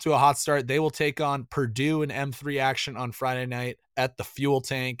 they've been off to a hot start. They will take on Purdue in M3 action on Friday night at the Fuel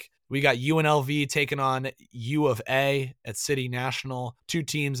Tank. We got UNLV taking on U of A at City National, two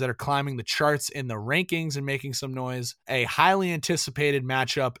teams that are climbing the charts in the rankings and making some noise. A highly anticipated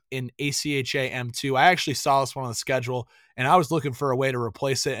matchup in ACHA M2. I actually saw this one on the schedule, and I was looking for a way to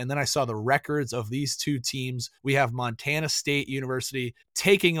replace it. And then I saw the records of these two teams. We have Montana State University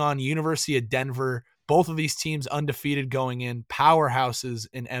taking on University of Denver. Both of these teams undefeated going in, powerhouses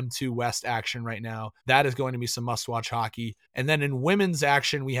in M2 West action right now. That is going to be some must-watch hockey. And then in women's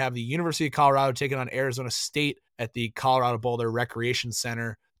action, we have the University of Colorado taking on Arizona State at the Colorado Boulder Recreation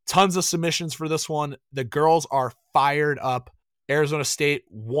Center. Tons of submissions for this one. The girls are fired up. Arizona State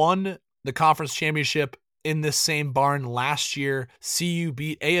won the conference championship in this same barn last year. CU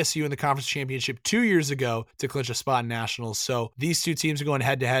beat ASU in the conference championship 2 years ago to clinch a spot in nationals. So these two teams are going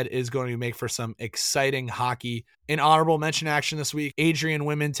head to head is going to make for some exciting hockey. In honorable mention action this week, Adrian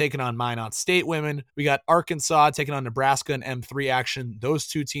women taking on Minot State women. We got Arkansas taking on Nebraska in M3 action. Those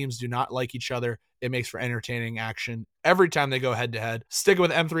two teams do not like each other. It makes for entertaining action every time they go head to head. Sticking with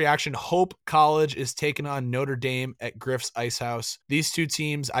M3 action, Hope College is taking on Notre Dame at Griff's Ice House. These two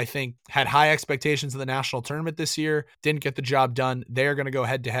teams, I think, had high expectations of the national tournament this year. Didn't get the job done. They're going to go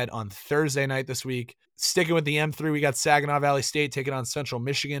head to head on Thursday night this week. Sticking with the M3, we got Saginaw Valley State taking on Central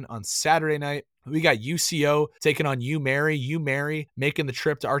Michigan on Saturday night. We got UCO taking on UMary making the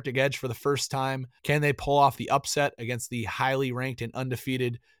trip to Arctic Edge for the first time. Can they pull off the upset against the highly ranked and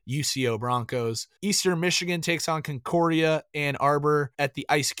undefeated UCO Broncos? Eastern Michigan takes on Concordia Ann Arbor at the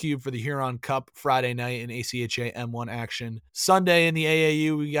Ice Cube for the Huron Cup Friday night in ACHA M1 action. Sunday in the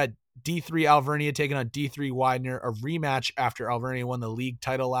AAU, we got D3 Alvernia taking on D3 Widener, a rematch after Alvernia won the league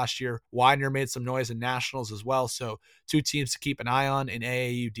title last year. Widener made some noise in nationals as well, so two teams to keep an eye on in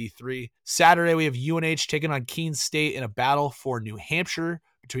AAU D3. Saturday, we have UNH taking on Keene State in a battle for New Hampshire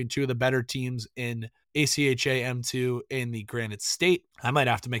between two of the better teams in ACHA M2 in the Granite State. I might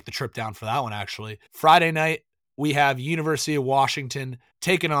have to make the trip down for that one, actually. Friday night, we have University of Washington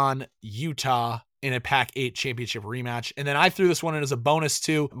taking on Utah in a Pac-8 championship rematch. And then I threw this one in as a bonus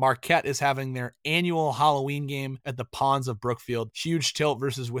too. Marquette is having their annual Halloween game at the Ponds of Brookfield. Huge tilt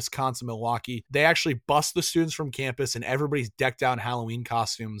versus Wisconsin-Milwaukee. They actually bust the students from campus and everybody's decked out in Halloween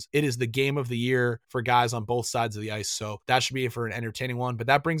costumes. It is the game of the year for guys on both sides of the ice. So that should be for an entertaining one. But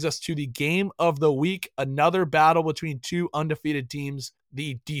that brings us to the game of the week. Another battle between two undefeated teams.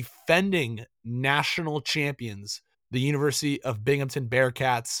 The defending national champions, the University of Binghamton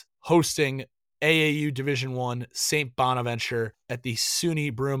Bearcats, hosting AAU Division I St. Bonaventure at the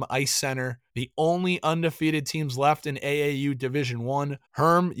SUNY Broome Ice Center. The only undefeated teams left in AAU Division I.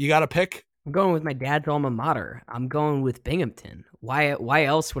 Herm, you got a pick? I'm going with my dad's alma mater. I'm going with Binghamton. Why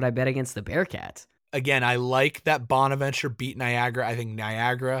else would I bet against the Bearcats? Again, I like that Bonaventure beat Niagara. I think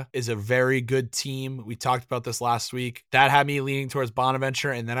Niagara is a very good team. We talked about this last week. That had me leaning towards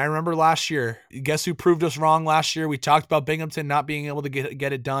Bonaventure. And then I remember last year, guess who proved us wrong last year? We talked about Binghamton not being able to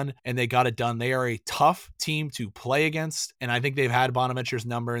get it done, and they got it done. They are a tough team to play against, and I think they've had Bonaventure's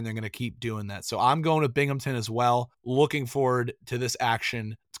number, and they're going to keep doing that. So I'm going with Binghamton as well. Looking forward to this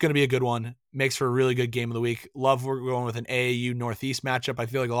action. It's going to be a good one. Makes for a really good game of the week. Love we're going with an AAU Northeast matchup. I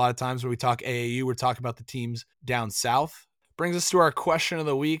feel like a lot of times when we talk AAU, we're talking about the teams down south. Brings us to our question of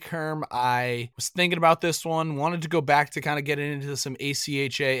the week, Herm. I was thinking about this one, wanted to go back to kind of get into some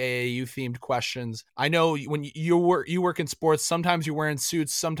ACHA AAU themed questions. I know when you work in sports, sometimes you're wearing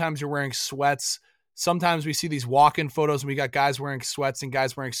suits, sometimes you're wearing sweats. Sometimes we see these walk-in photos and we got guys wearing sweats and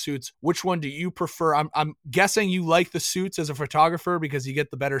guys wearing suits. Which one do you prefer? I'm guessing you like the suits as a photographer because you get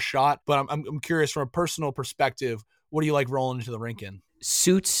the better shot, but I'm curious from a personal perspective, what do you like rolling into the rink in?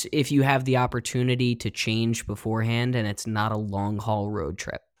 Suits if you have the opportunity to change beforehand and it's not a long-haul road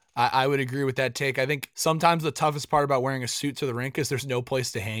trip. I would agree with that take. I think sometimes the toughest part about wearing a suit to the rink is there's no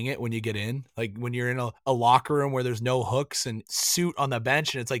place to hang it when you get in. Like when you're in a locker room where there's no hooks and suit on the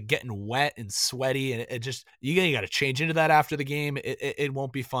bench and it's like getting wet and sweaty and it just, you got to change into that after the game. It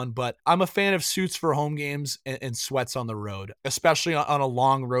won't be fun, but I'm a fan of suits for home games and sweats on the road, especially on a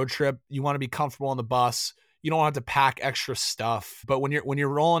long road trip. You want to be comfortable on the bus. you don't have to pack extra stuff. But when you're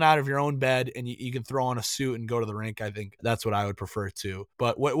rolling out of your own bed and you can throw on a suit and go to the rink, I think that's what I would prefer too.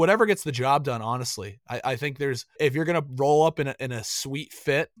 But whatever gets the job done, honestly, I think if you're gonna roll up in a sweet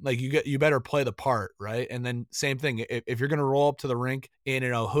fit, like you better play the part, right? And then same thing, if you're gonna roll up to the rink in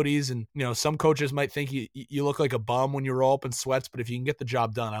hoodies, and some coaches might think you look like a bum when you roll up in sweats, but if you can get the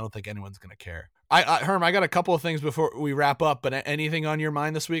job done, I don't think anyone's gonna care. Herm, I got a couple of things before we wrap up, but anything on your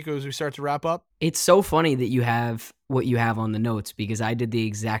mind this week as we start to wrap up? It's so funny that you have what you have on the notes, because I did the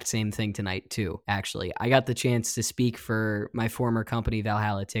exact same thing tonight too, actually. I got the chance to speak for my former company,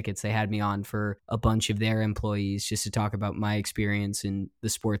 Valhalla Tickets. They had me on for a bunch of their employees just to talk about my experience in the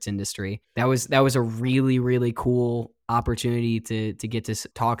sports industry. That was a really, really cool opportunity to get to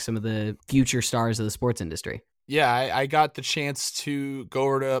talk some of the future stars of the sports industry. Yeah, I got the chance to go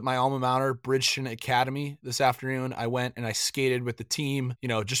over to my alma mater, Bridgeton Academy, this afternoon. I went and I skated with the team,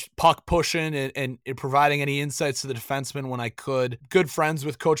 just puck pushing and providing any insights to the defensemen when I could. Good friends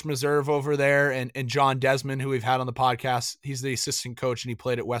with Coach Meserve over there and John Desmond, who we've had on the podcast. He's the assistant coach and he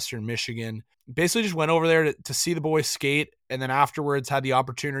played at Western Michigan. Basically just went over there to see the boys skate, and then afterwards had the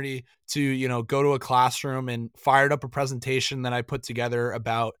opportunity to, go to a classroom and fired up a presentation that I put together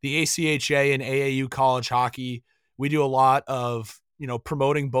about the ACHA and AAU college hockey. We do a lot of,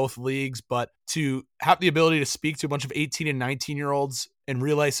 promoting both leagues, but to have the ability to speak to a bunch of 18 and 19-year-olds and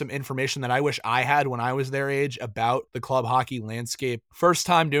relay some information that I wish I had when I was their age about the club hockey landscape. First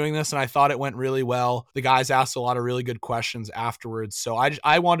time doing this, and I thought it went really well. The guys asked a lot of really good questions afterwards. So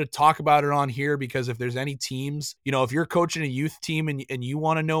I wanted to talk about it on here because if there's any teams, if you're coaching a youth team and you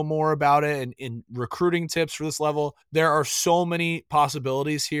want to know more about it and in recruiting tips for this level, there are so many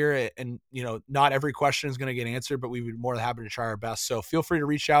possibilities here. And, not every question is going to get answered, but we'd be more than happy to try our best. So feel free to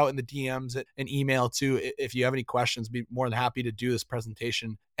reach out in the DMs and email too if you have any questions. Be more than happy to do this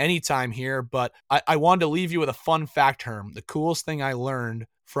presentation anytime here. But I wanted to leave you with a fun fact, Herm. The coolest thing I learned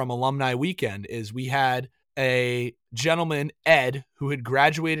from Alumni Weekend is we had a gentleman, Ed, who had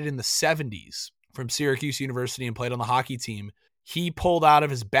graduated in the 70s from Syracuse University and played on the hockey team. He pulled out of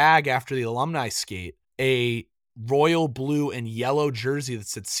his bag after the alumni skate a royal blue and yellow jersey that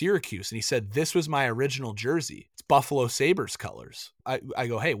said Syracuse. And he said, "This was my original jersey. It's Buffalo Sabres colors." I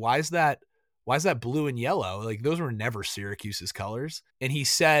go, "Hey, why is that blue and yellow? Like, those were never Syracuse's colors." And he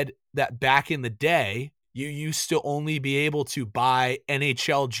said that back in the day, you used to only be able to buy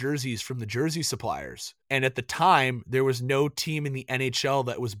NHL jerseys from the jersey suppliers. And at the time, there was no team in the NHL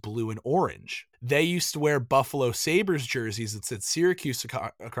that was blue and orange. They used to wear Buffalo Sabres jerseys that said Syracuse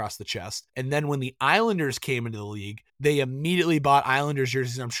across the chest. And then when the Islanders came into the league, they immediately bought Islanders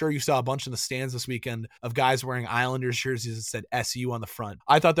jerseys. I'm sure you saw a bunch in the stands this weekend of guys wearing Islanders jerseys that said SU on the front.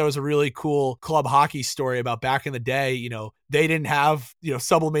 I thought that was a really cool club hockey story about back in the day. They didn't have,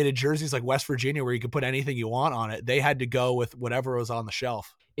 sublimated jerseys like West Virginia where you could put anything you want on it. They had to go with whatever was on the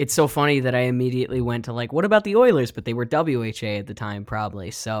shelf. It's so funny that I immediately went to what about the Oilers? But they were WHA at the time, probably.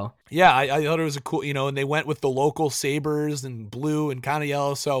 So yeah, I thought it was a cool, and they went with the local Sabres and blue and kind of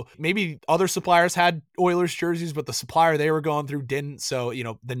yellow. So maybe other suppliers had Oilers jerseys, but the supplier they were going through didn't. So,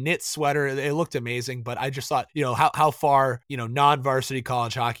 the knit sweater, it looked amazing, but I just thought, how far, non-varsity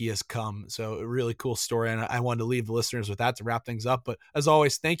college hockey has come. So a really cool story. And I wanted to leave the listeners with that to wrap things up. But as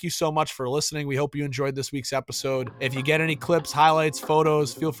always, thank you so much for listening. We hope you enjoyed this week's episode. If you get any clips, highlights,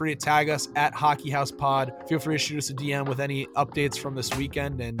 photos, feel free to tag us at Hockey House Pod. Feel free to shoot us a DM with any updates from this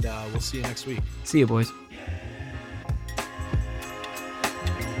weekend, and we'll see you next week. See you, boys.